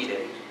 90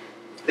 days.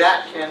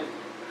 That can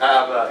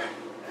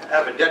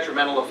have a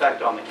detrimental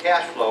effect on the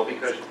cash flow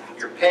because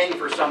you're paying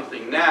for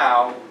something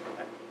now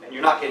and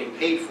you're not getting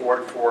paid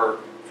for it for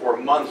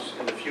months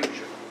in the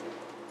future.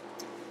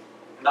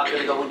 I'm not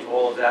going to go into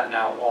all of that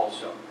now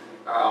also.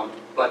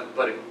 But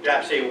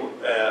that's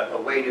a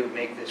way to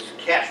make this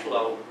cash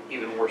flow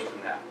even worse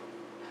than that.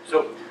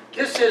 So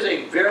this is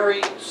a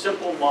very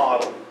simple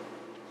model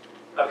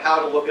of how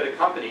to look at a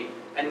company,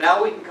 and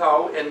now we can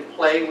go and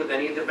play with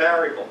any of the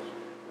variables.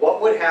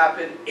 What would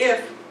happen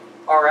if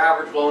our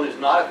average loan is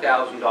not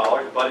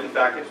 $1,000, but in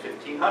fact it's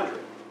 $1,500?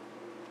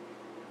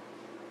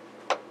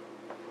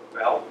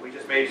 Well, we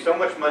just made so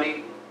much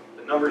money,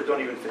 the numbers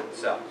don't even fit the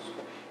cells.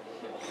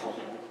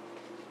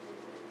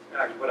 In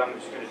fact, what I'm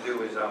just going to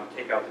do is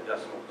take out the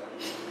decimal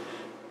points.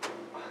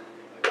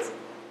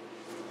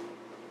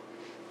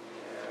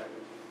 And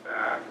in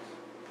fact,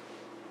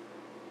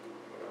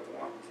 what I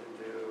want to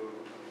do,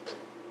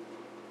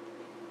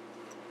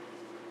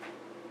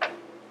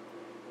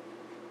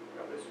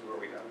 now this is where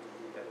we have it.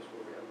 Yeah, this is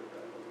where we have the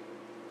data.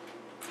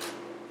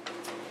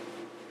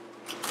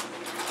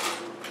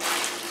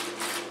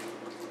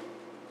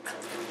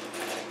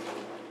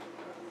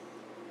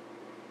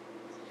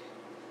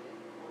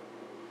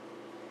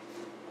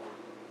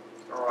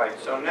 All right,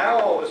 so now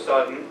all of a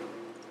sudden,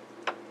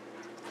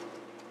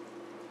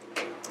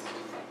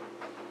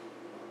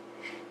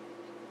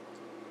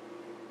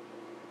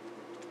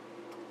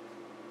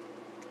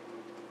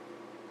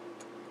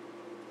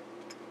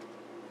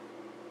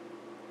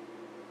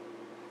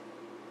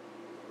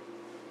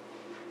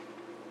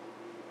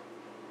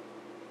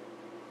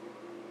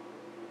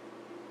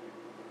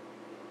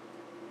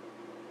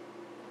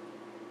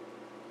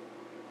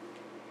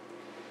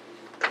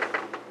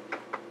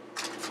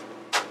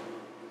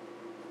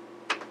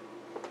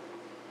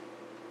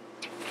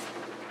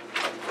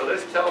 so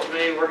this tells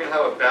me we're going to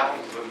have a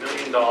balance of $1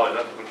 million. That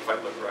doesn't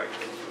quite look right.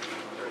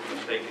 There's a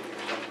mistake in here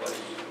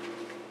someplace.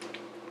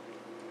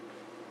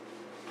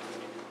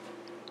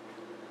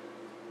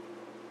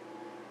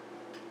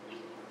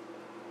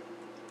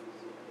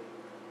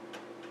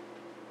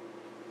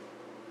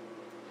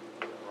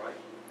 Right.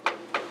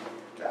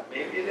 That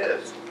maybe it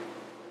is.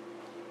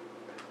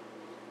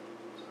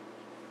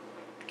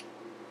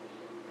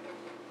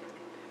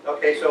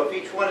 Okay, so if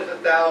each one is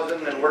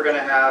 1,000, then we're going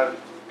to have,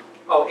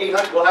 oh,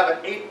 800. We'll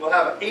have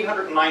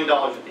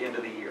 $809 at the end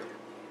of the year.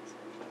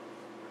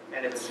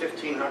 And if it's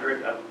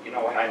 1,500, you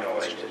know what? I know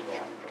what I did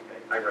wrong.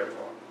 Okay, I read it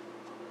wrong.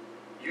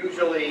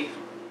 Usually,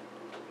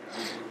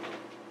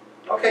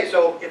 okay,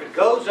 so if it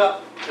goes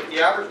up, if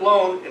the average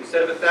loan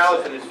instead of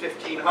 1,000 is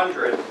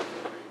 1,500,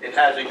 it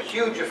has a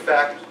huge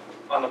effect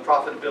on the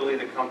profitability of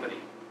the company.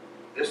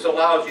 This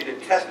allows you to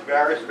test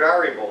various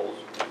variables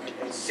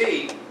and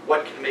see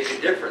what can make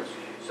a difference.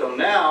 So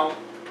now,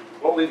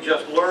 what we've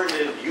just learned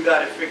is you got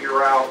to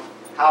figure out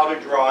how to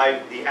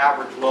drive the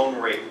average loan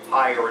rate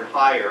higher and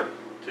higher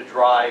to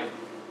drive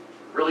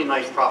really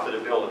nice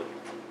profitability.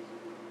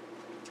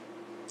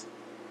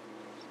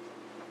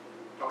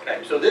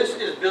 Okay, so this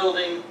is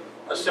building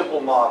a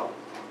simple model.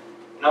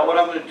 Now what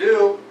I'm going to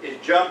do is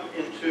jump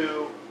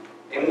into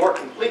a more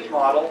complete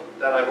model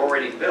that I've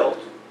already built,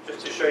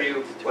 just to show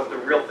you what the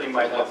real thing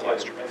might look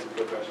like. That's a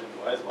good question.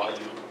 Why is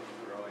volume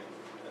growing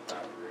at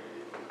that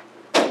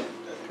rate?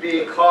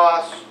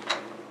 Because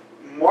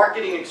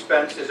marketing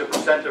expense is a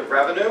percent of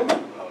revenue,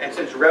 and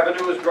since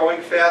revenue is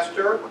growing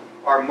faster,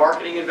 our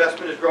marketing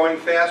investment is growing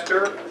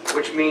faster,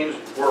 which means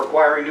we're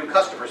acquiring new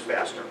customers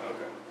faster.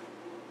 Okay.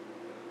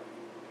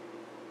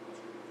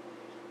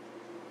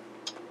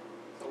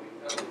 So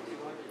we've got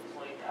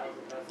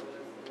 220,000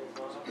 customers in this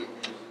model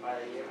by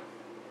a year.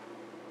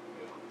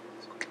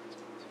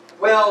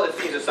 Well, if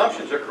these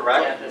assumptions are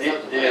correct, and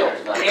if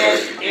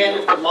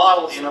the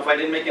model, you know, if I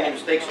didn't make any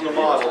mistakes in the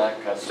model.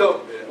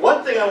 So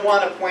one thing I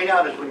want to point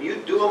out is when you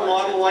do a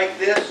model like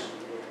this,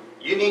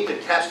 you need to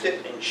test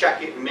it and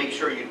check it and make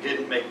sure you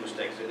didn't make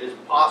mistakes. It is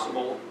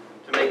possible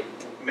to make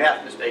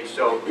math mistakes.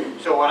 So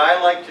what I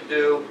like to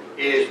do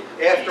is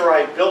after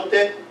I built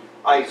it,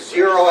 I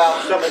zero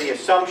out some of the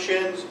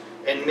assumptions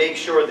and make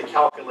sure the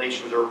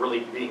calculations are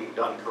really being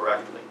done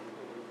correctly.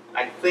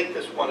 I think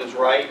this one is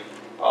right.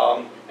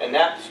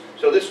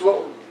 So this is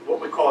what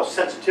we call a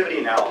sensitivity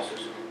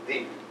analysis.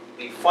 The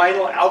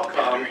final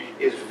outcome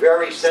is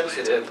very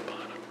sensitive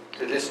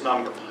to this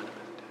number.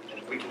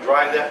 If we can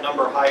drive that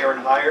number higher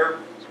and higher,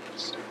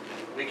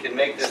 we can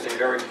make this a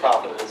very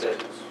profitable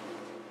business.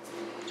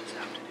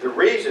 The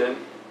reason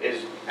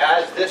is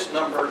as this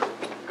number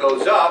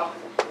goes up,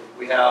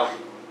 we have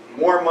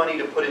more money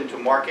to put into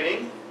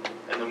marketing,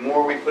 and the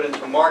more we put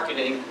into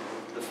marketing,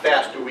 the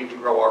faster we can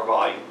grow our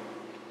volume.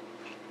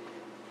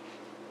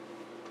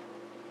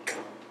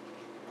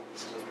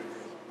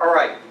 All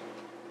right,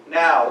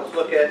 now let's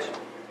look at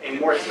a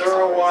more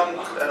thorough one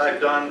that I've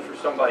done for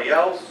somebody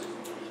else.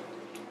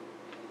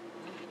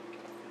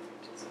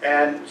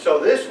 And so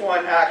this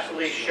one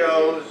actually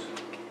shows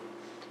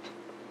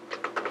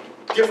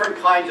different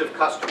kinds of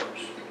customers.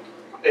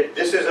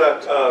 This is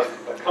a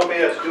company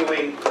that's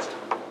doing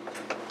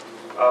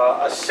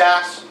a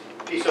SaaS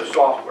piece of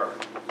software.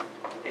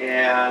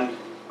 And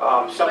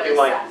something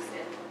like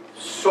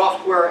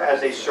software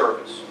as a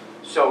service.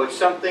 So it's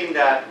something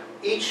that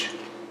each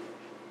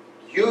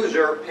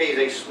user pays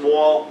a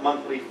small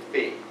monthly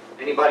fee.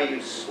 Anybody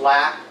use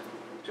Slack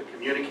to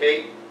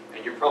communicate and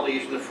And you're probably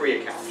using the free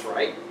accounts,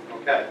 right?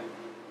 Okay.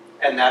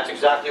 And that's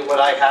exactly what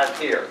I have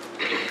here.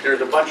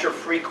 There's a bunch of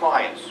free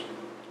clients.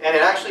 And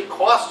it actually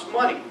costs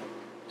money.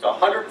 It's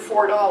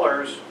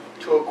 $104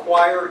 to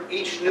acquire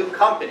each new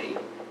company,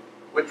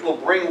 which will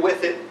bring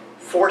with it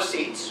 4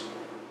 seats.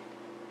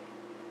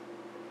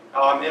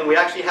 And we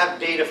actually have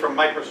data from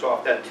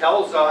Microsoft that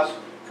tells us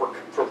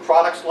for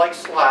products like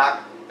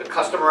Slack, the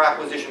customer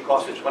acquisition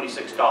cost is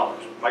 $26.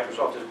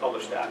 Microsoft has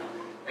published that.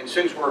 And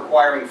since we're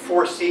acquiring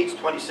 4 seats,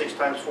 26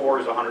 times 4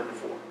 is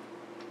 104.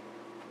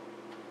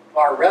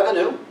 Our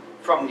revenue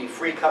from the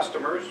free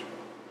customers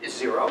is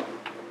 0.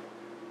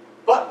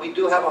 But we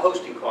do have a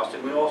hosting cost,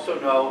 and we also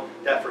know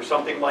that for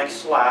something like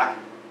Slack,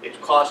 it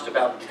costs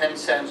about 10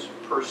 cents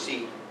per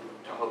seat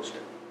to host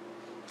it.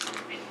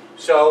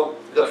 So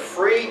the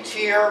free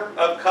tier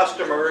of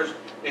customers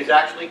is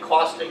actually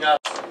costing us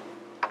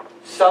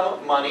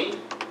some money.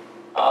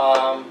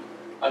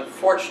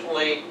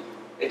 Unfortunately,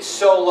 it's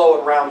so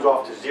low it rounds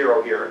off to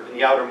 0 here. In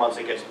the outer months,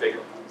 it gets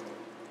bigger.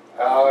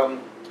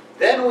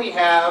 Then we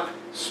have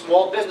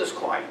small business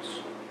clients.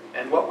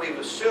 And what we've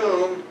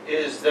assumed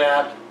is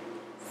that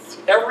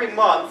every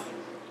month,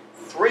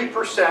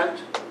 3%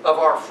 of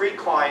our free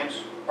clients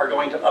are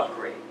going to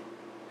upgrade.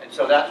 And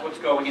so that's what's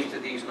going into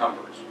these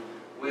numbers.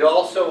 We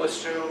also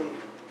assumed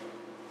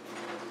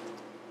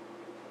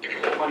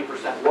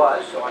 20%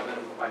 was, so I'm going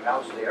to put my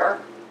mouse there.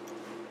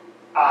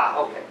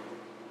 Okay.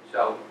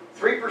 So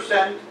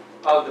 3%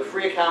 of the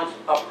free accounts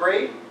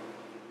upgrade.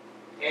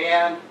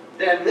 And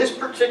then this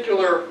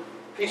particular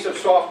piece of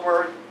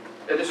software,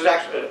 and this is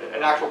actually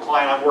an actual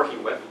client I'm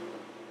working with,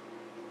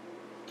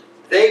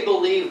 they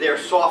believe their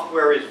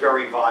software is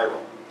very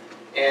viral.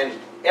 And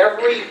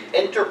every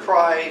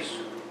enterprise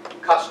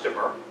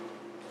customer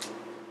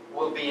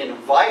will be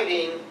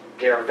inviting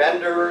their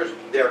vendors,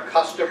 their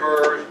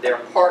customers, their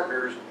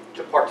partners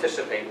to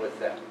participate with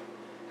them.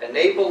 And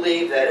they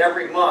believe that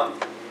every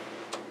month,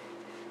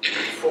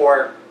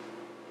 for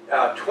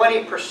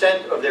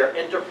 20% of their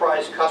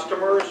enterprise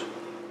customers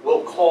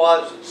will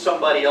cause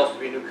somebody else to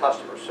be a new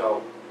customer.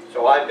 So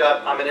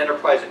I'm an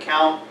enterprise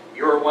account,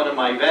 you're one of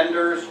my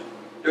vendors,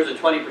 there's a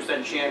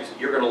 20% chance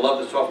you're going to love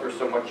the software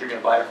so much you're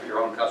going to buy it for your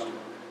own customer.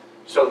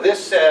 So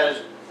this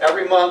says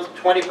every month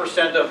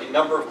 20% of the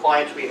number of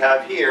clients we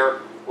have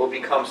here will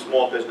become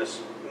small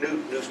business,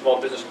 new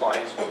small business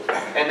clients.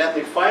 And then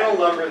the final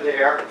number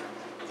there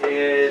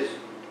is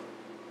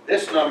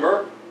this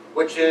number,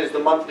 which is the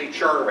monthly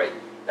churn rate.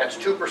 That's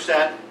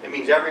 2%. It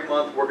means every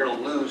month we're going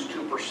to lose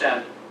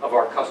 2% of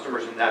our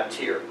customers in that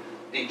tier.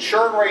 The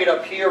churn rate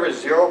up here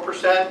is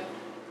 0%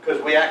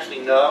 because we actually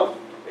know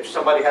if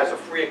somebody has a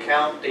free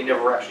account, they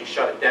never actually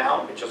shut it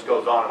down. It just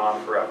goes on and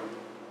on forever.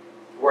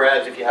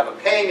 Whereas if you have a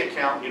paying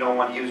account, you don't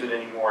want to use it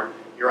anymore,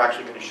 you're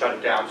actually going to shut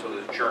it down, so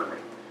there's a churn rate.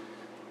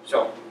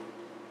 So,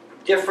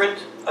 different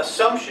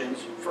assumptions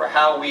for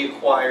how we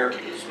acquire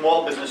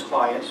small business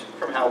clients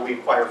from how we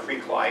acquire free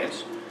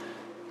clients.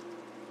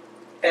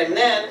 And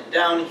then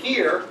down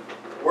here,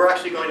 we're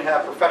actually going to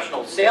have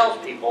professional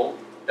salespeople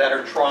that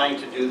are trying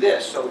to do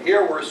this. So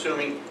here we're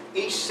assuming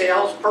each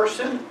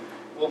salesperson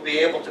will be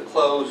able to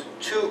close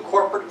 2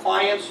 corporate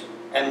clients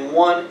and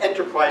 1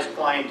 enterprise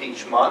client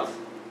each month.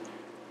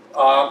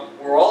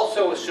 We're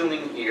also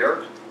assuming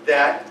here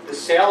that the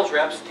sales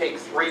reps take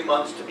 3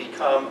 months to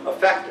become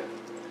effective.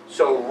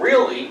 So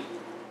really,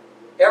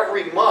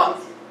 every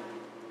month,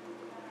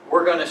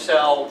 we're going to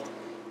sell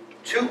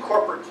 2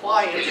 corporate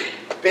clients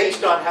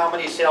based on how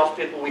many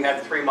salespeople we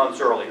had 3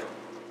 months earlier.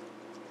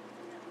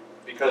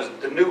 Because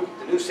the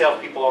new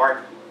salespeople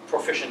aren't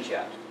proficient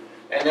yet.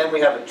 And then we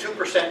have a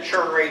 2%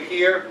 churn rate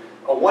here,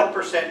 a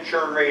 1%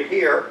 churn rate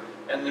here,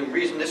 and the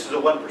reason this is a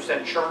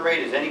 1% churn rate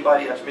is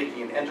anybody that's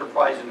making an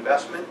enterprise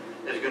investment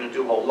is going to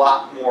do a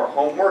lot more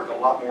homework, a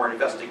lot more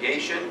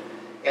investigation,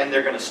 and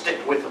they're going to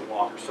stick with it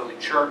longer. So the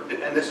churn,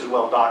 and this is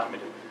well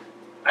documented.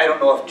 I don't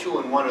know if 2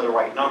 and 1 are the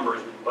right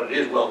numbers, but it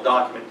is well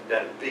documented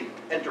that a big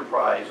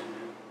enterprise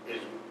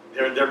is,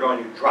 they're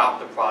going to drop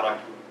the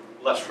product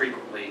less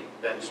frequently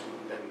than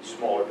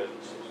smaller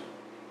businesses.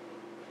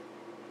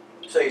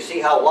 So you see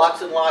how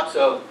lots and lots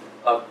of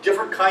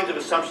different kinds of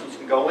assumptions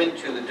can go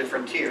into the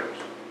different tiers.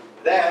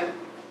 Then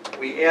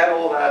we add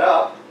all that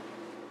up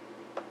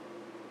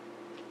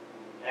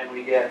and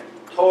we get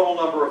total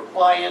number of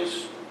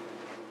clients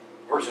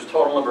versus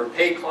total number of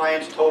paid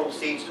clients, total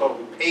seats,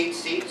 total paid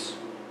seats,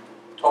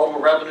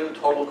 total revenue,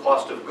 total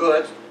cost of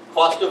goods.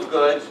 Cost of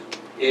goods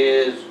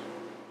is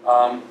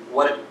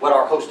what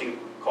our hosting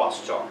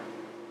costs are.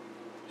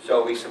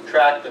 So we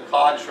subtract the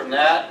COGS from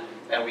that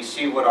and we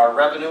see what our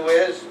revenue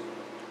is.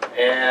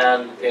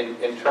 And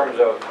in terms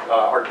of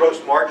our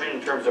gross margin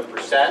in terms of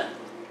percent.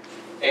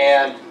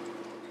 And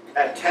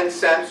at 10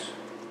 cents,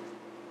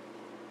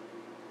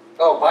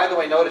 oh, by the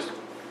way, notice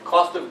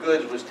cost of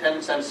goods was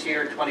 10 cents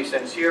here, 20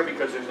 cents here,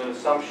 because there's an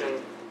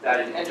assumption that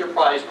an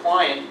enterprise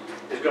client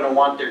is going to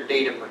want their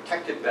data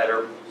protected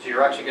better. So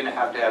you're actually going to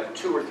have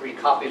 2 or 3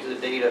 copies of the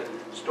data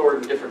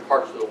stored in different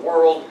parts of the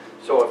world.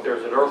 So if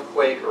there's an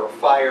earthquake or a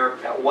fire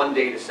at one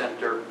data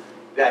center,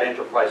 that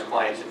enterprise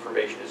client's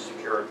information is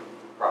secured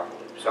properly.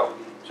 So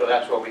So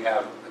that's why we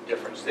have a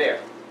difference there.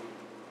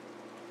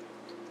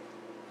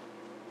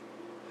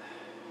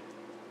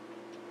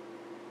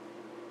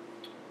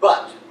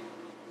 But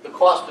the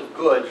cost of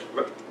goods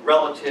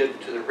relative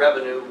to the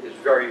revenue is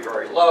very,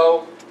 very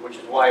low, which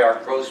is why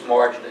our gross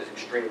margin is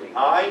extremely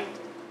high.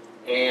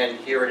 And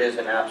here it is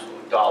in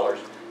absolute dollars.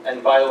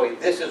 And by the way,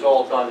 this is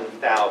all done in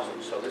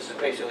thousands. So this is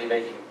basically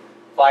making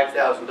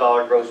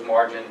 $5,000 gross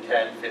margin,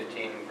 10,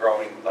 15,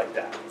 growing like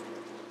that.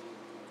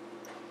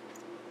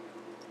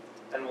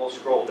 And we'll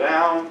scroll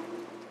down.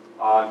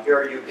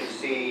 Here you can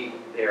see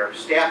their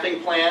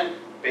staffing plan,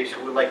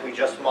 basically like we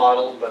just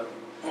modeled, but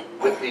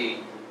with the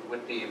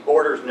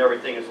borders and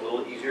everything, it's a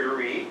little easier to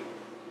read.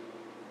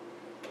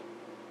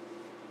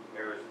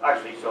 There's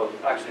actually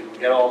we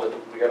get all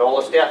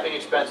the staffing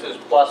expenses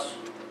plus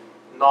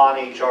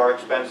non-HR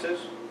expenses.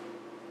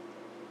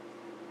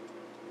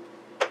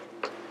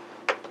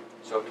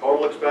 So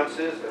total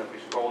expenses, and if we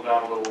scroll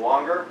down a little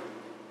longer,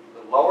 a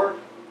little lower,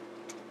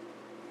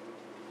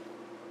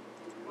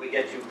 we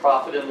get to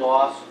profit and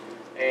loss,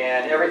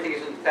 and everything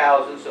is in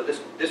thousands. So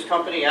this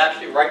company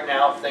actually right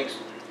now thinks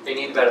they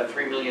need about a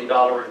 $3 million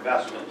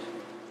investment.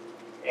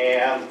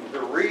 And the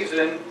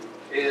reason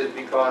is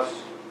because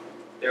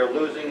they're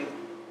losing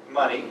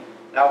money.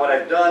 Now what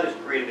I've done is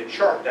created a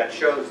chart that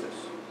shows this.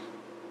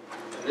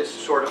 And this is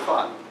sort of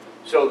fun.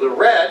 So the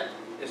red,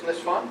 isn't this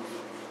fun?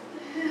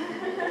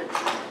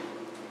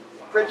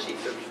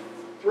 Spreadsheets are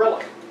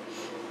thrilling.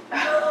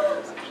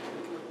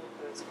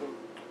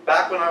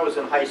 Back when I was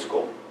in high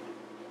school,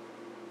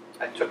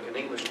 I took an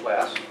English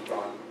class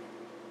on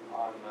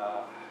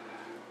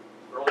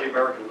early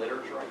American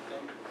literature, I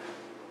think.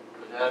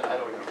 I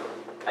don't remember.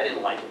 I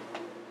didn't like it.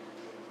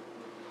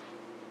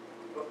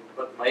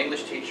 But my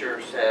English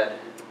teacher said,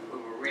 we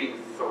were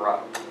reading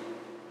Thoreau. And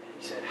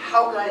he said,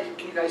 how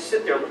can you guys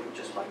sit there looking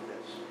just like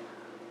this?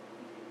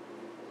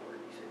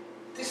 He said,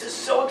 this is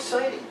so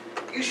exciting.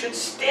 You should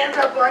stand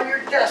up on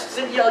your desks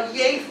and yell,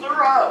 yay,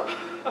 Thoreau.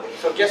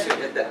 So guess who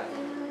did that?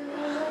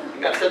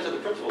 You got sent to the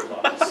principal's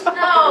office.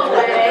 No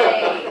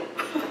way.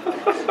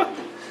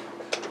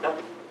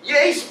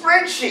 Yay,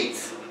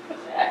 spreadsheets.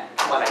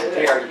 Come on, I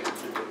dare you.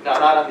 No,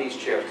 not on these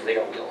chairs, because they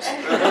got wheels.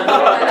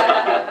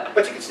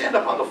 But you can stand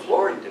up on the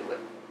floor and do it.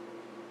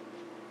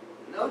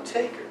 No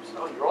takers.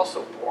 Oh, you're all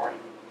so boring.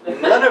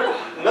 None of you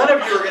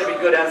are going to be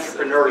good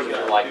entrepreneurs if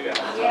you're like that.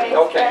 Yay,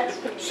 Okay,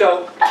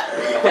 so. I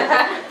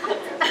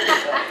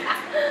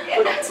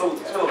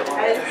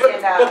didn't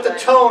stand out. But the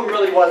tone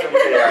really wasn't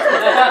there.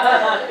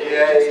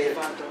 Yay.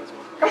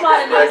 Come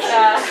on,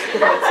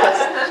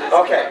 Anissa.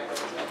 Okay,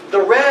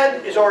 the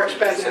red is our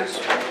expenses.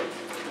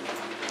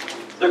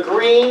 The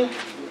green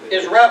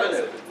is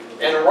revenue.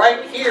 And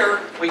right here,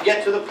 we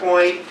get to the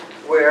point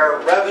where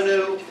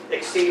revenue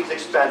exceeds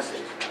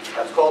expenses.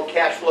 That's called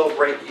cash flow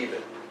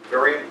break-even.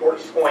 Very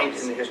important point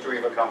in the history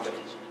of a company.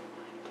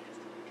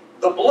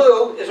 The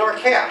blue is our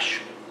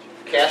cash.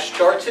 Cash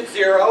starts at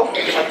zero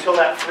until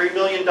that $3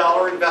 million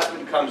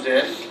investment comes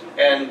in,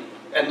 and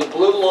the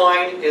blue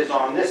line is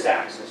on this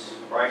axis,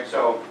 right?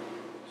 So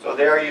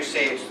there you see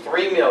it's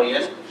 3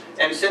 million,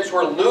 and since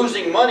we're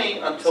losing money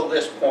until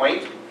this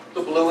point,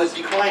 the blue is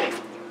declining.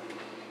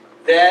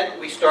 Then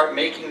we start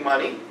making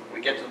money,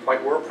 we get to the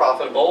point where we're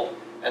profitable,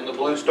 and the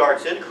blue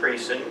starts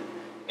increasing,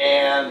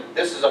 and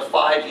this is a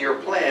 5-year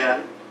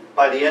plan.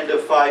 By the end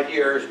of 5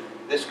 years,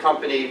 this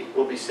company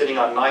will be sitting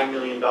on $9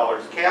 million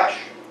cash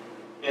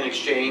in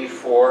exchange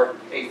for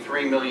a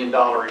 $3 million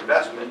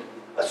investment,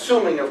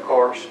 assuming, of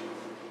course,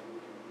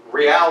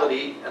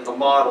 reality and the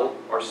model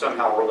are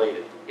somehow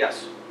related.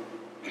 Yes?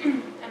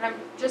 And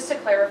just to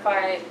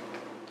clarify,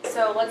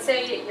 so let's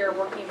say you're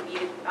working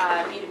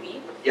B2B.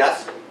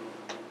 Yes?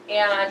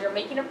 And you're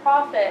making a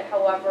profit,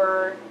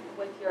 however,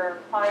 with your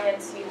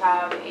clients you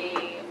have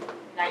a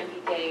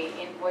 90-day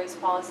invoice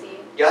policy.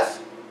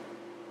 Yes?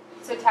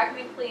 So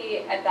technically,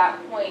 at that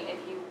point, if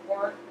you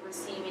weren't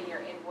receiving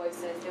your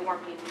invoices, they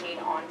weren't being paid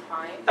on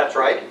time. That's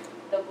right.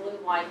 The blue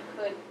line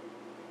could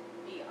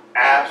be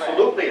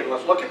Absolutely, and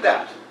let's look at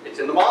that. It's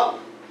in the model.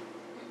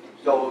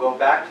 So we'll go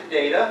back to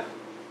data.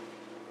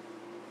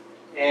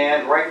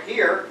 And right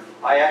here,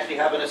 I actually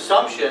have an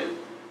assumption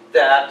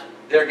that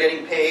they're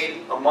getting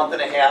paid a month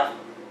and a half,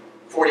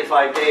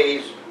 45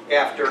 days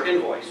after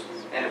invoice.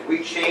 And if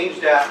we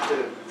change that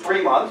to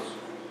 3 months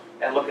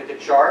and look at the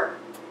chart,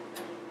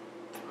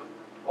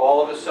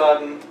 all of a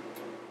sudden,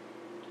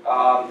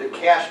 the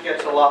cash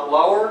gets a lot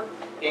lower,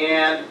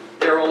 and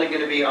they're only going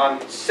to be on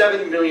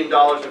 $7 million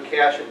of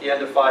cash at the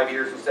end of 5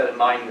 years instead of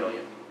 $9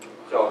 million.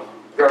 So,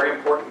 very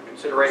important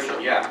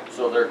consideration, yeah.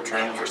 So they're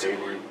trained for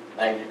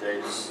 90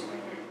 days.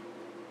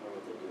 How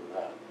would they do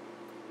that?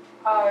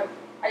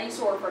 I used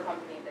to work for a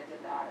company that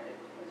did that. It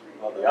was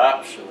really Well, the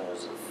option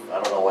is,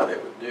 I don't know why they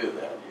would do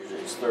that.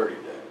 Usually it's 30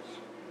 days.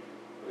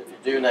 But if you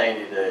do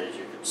 90 days,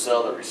 you can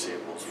sell the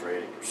receivables for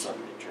 80%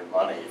 and get your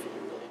money if you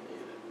really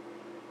need it.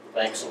 The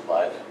banks will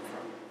buy them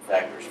from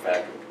Factors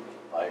Factory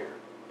to buy your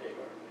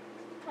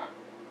AR.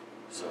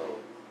 So,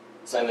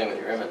 same thing with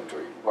your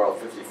inventory. You can borrow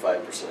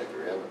 55% of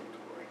your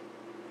inventory.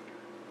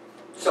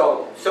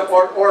 So,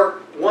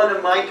 or one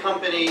of my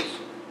companies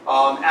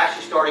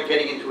actually started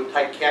getting into a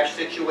tight cash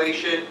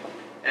situation,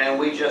 and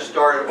we just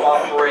started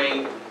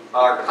offering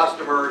our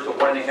customers a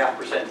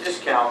 1.5%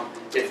 discount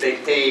if they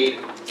paid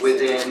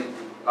within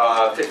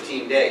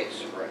 15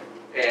 days. Right.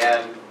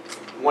 And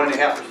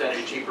 1.5%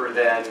 is cheaper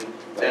than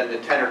the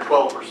 10 or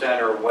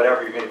 12% or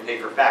whatever you're going to pay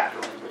for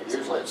factoring. But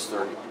usually it's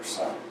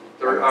 30%.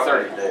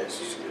 30 days,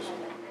 excuse me.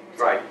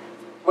 Right.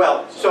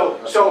 Well, so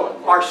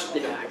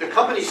the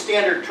company's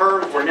standard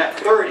terms were net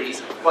 30,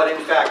 but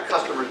in fact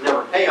customers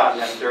never pay on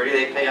net 30.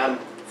 They pay on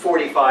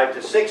 45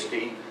 to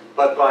 60.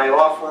 But by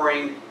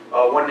offering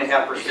a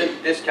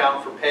 1.5%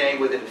 discount for paying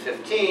within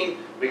 15,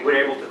 we were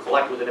able to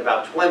collect within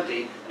about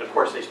 20, and of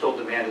course they still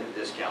demanded the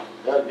discount.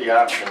 That'd be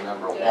option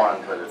number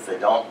one, but if they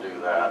don't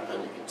do that,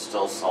 then you can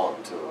still sell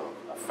it to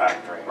a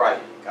factoring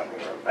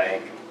company or a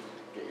bank,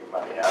 get your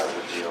money out of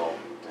the deal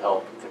to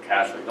help with the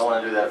cash flow. You don't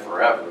want to do that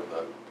forever,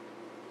 but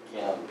you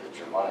can get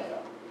your money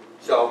out.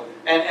 So,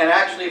 and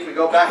actually if we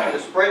go back to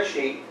the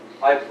spreadsheet,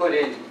 I put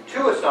in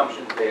 2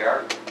 assumptions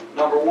there.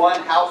 Number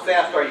 1, how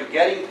fast are you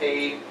getting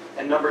paid?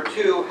 And number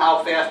 2,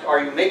 how fast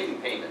are you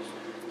making payments?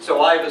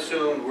 So I've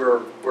assumed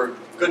we're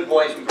good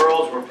boys and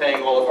girls, we're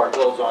paying all of our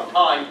bills on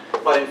time,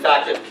 but in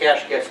fact if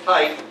cash gets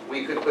tight,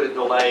 we could put a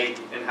delay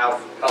in how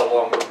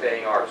long we're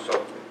paying ours.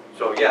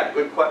 So yeah,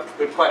 good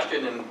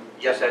question, and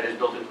yes, that is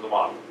built into the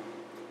model.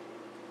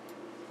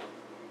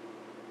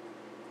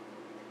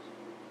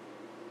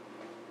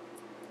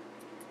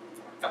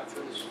 Got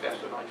through this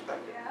faster than I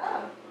expected.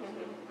 Yeah.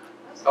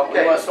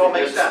 Okay, must so it be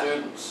makes good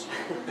sense. students.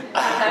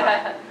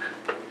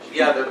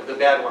 Yeah, the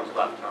bad ones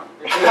left,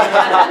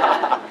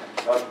 huh?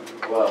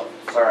 Well,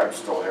 sorry, I'm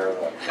still here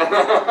then.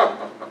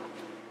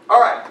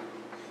 All right.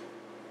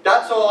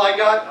 That's all I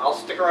got. I'll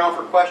stick around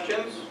for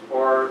questions,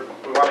 or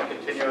if we want to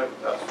continue it,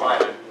 that's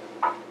fine.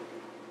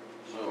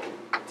 So,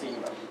 team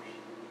members.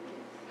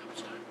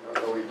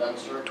 Are we done,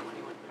 sir?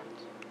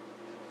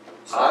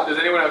 Does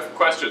anyone have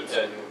questions?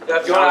 Do you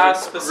want to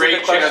ask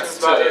specific questions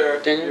about your...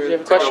 Daniel, do you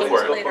have a Go question?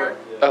 for it. Later.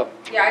 Oh.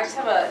 Yeah, I just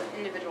have an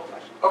individual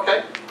question.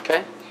 Okay.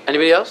 Okay.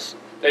 Anybody else?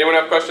 Anyone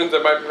have questions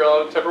that might be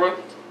relevant to everyone?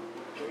 Can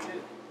we get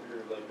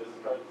your like business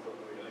cards so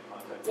that we can like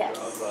contact Yes.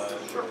 you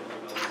outside? Sure.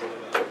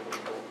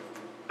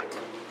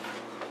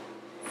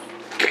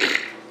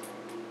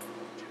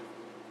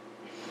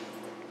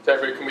 So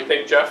everybody, can we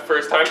thank Jeff for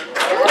his time?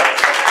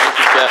 Thank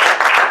you,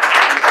 Jeff.